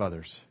freedom of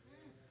others.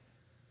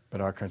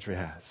 But our country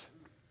has.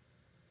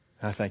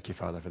 And I thank you,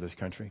 Father, for this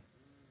country.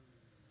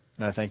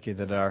 And I thank you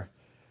that our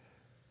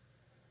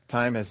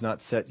time has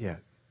not set yet.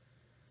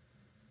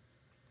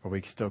 But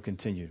we can still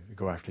continue to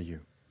go after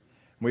you.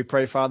 And we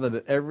pray, Father,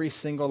 that every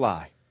single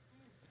lie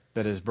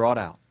that is brought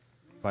out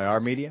by our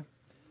media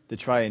to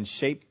try and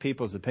shape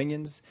people's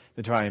opinions,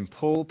 to try and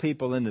pull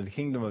people into the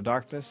kingdom of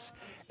darkness,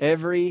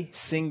 every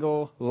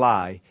single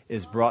lie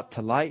is brought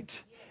to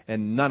light,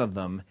 and none of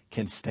them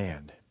can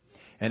stand.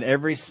 And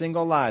every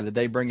single lie that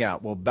they bring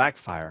out will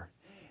backfire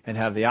and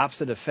have the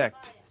opposite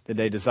effect that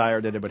they desire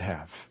that it would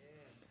have.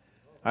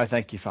 I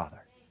thank you,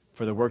 Father,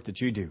 for the work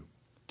that you do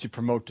to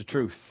promote the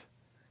truth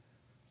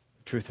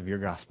of your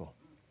gospel.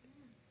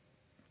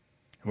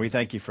 And we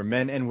thank you for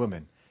men and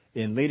women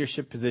in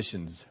leadership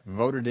positions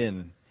voted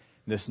in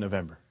this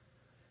November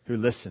who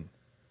listen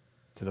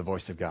to the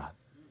voice of God,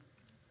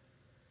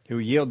 who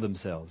yield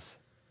themselves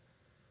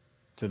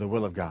to the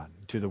will of God,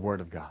 to the word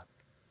of God.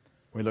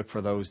 We look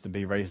for those to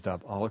be raised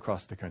up all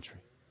across the country.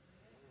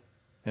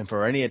 And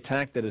for any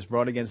attack that is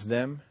brought against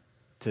them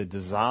to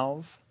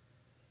dissolve,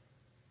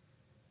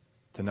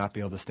 to not be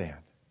able to stand.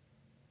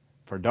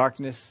 For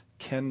darkness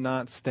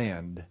cannot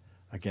stand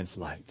against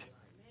light.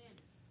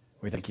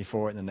 We thank you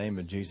for it. In the name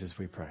of Jesus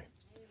we pray.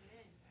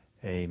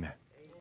 Amen.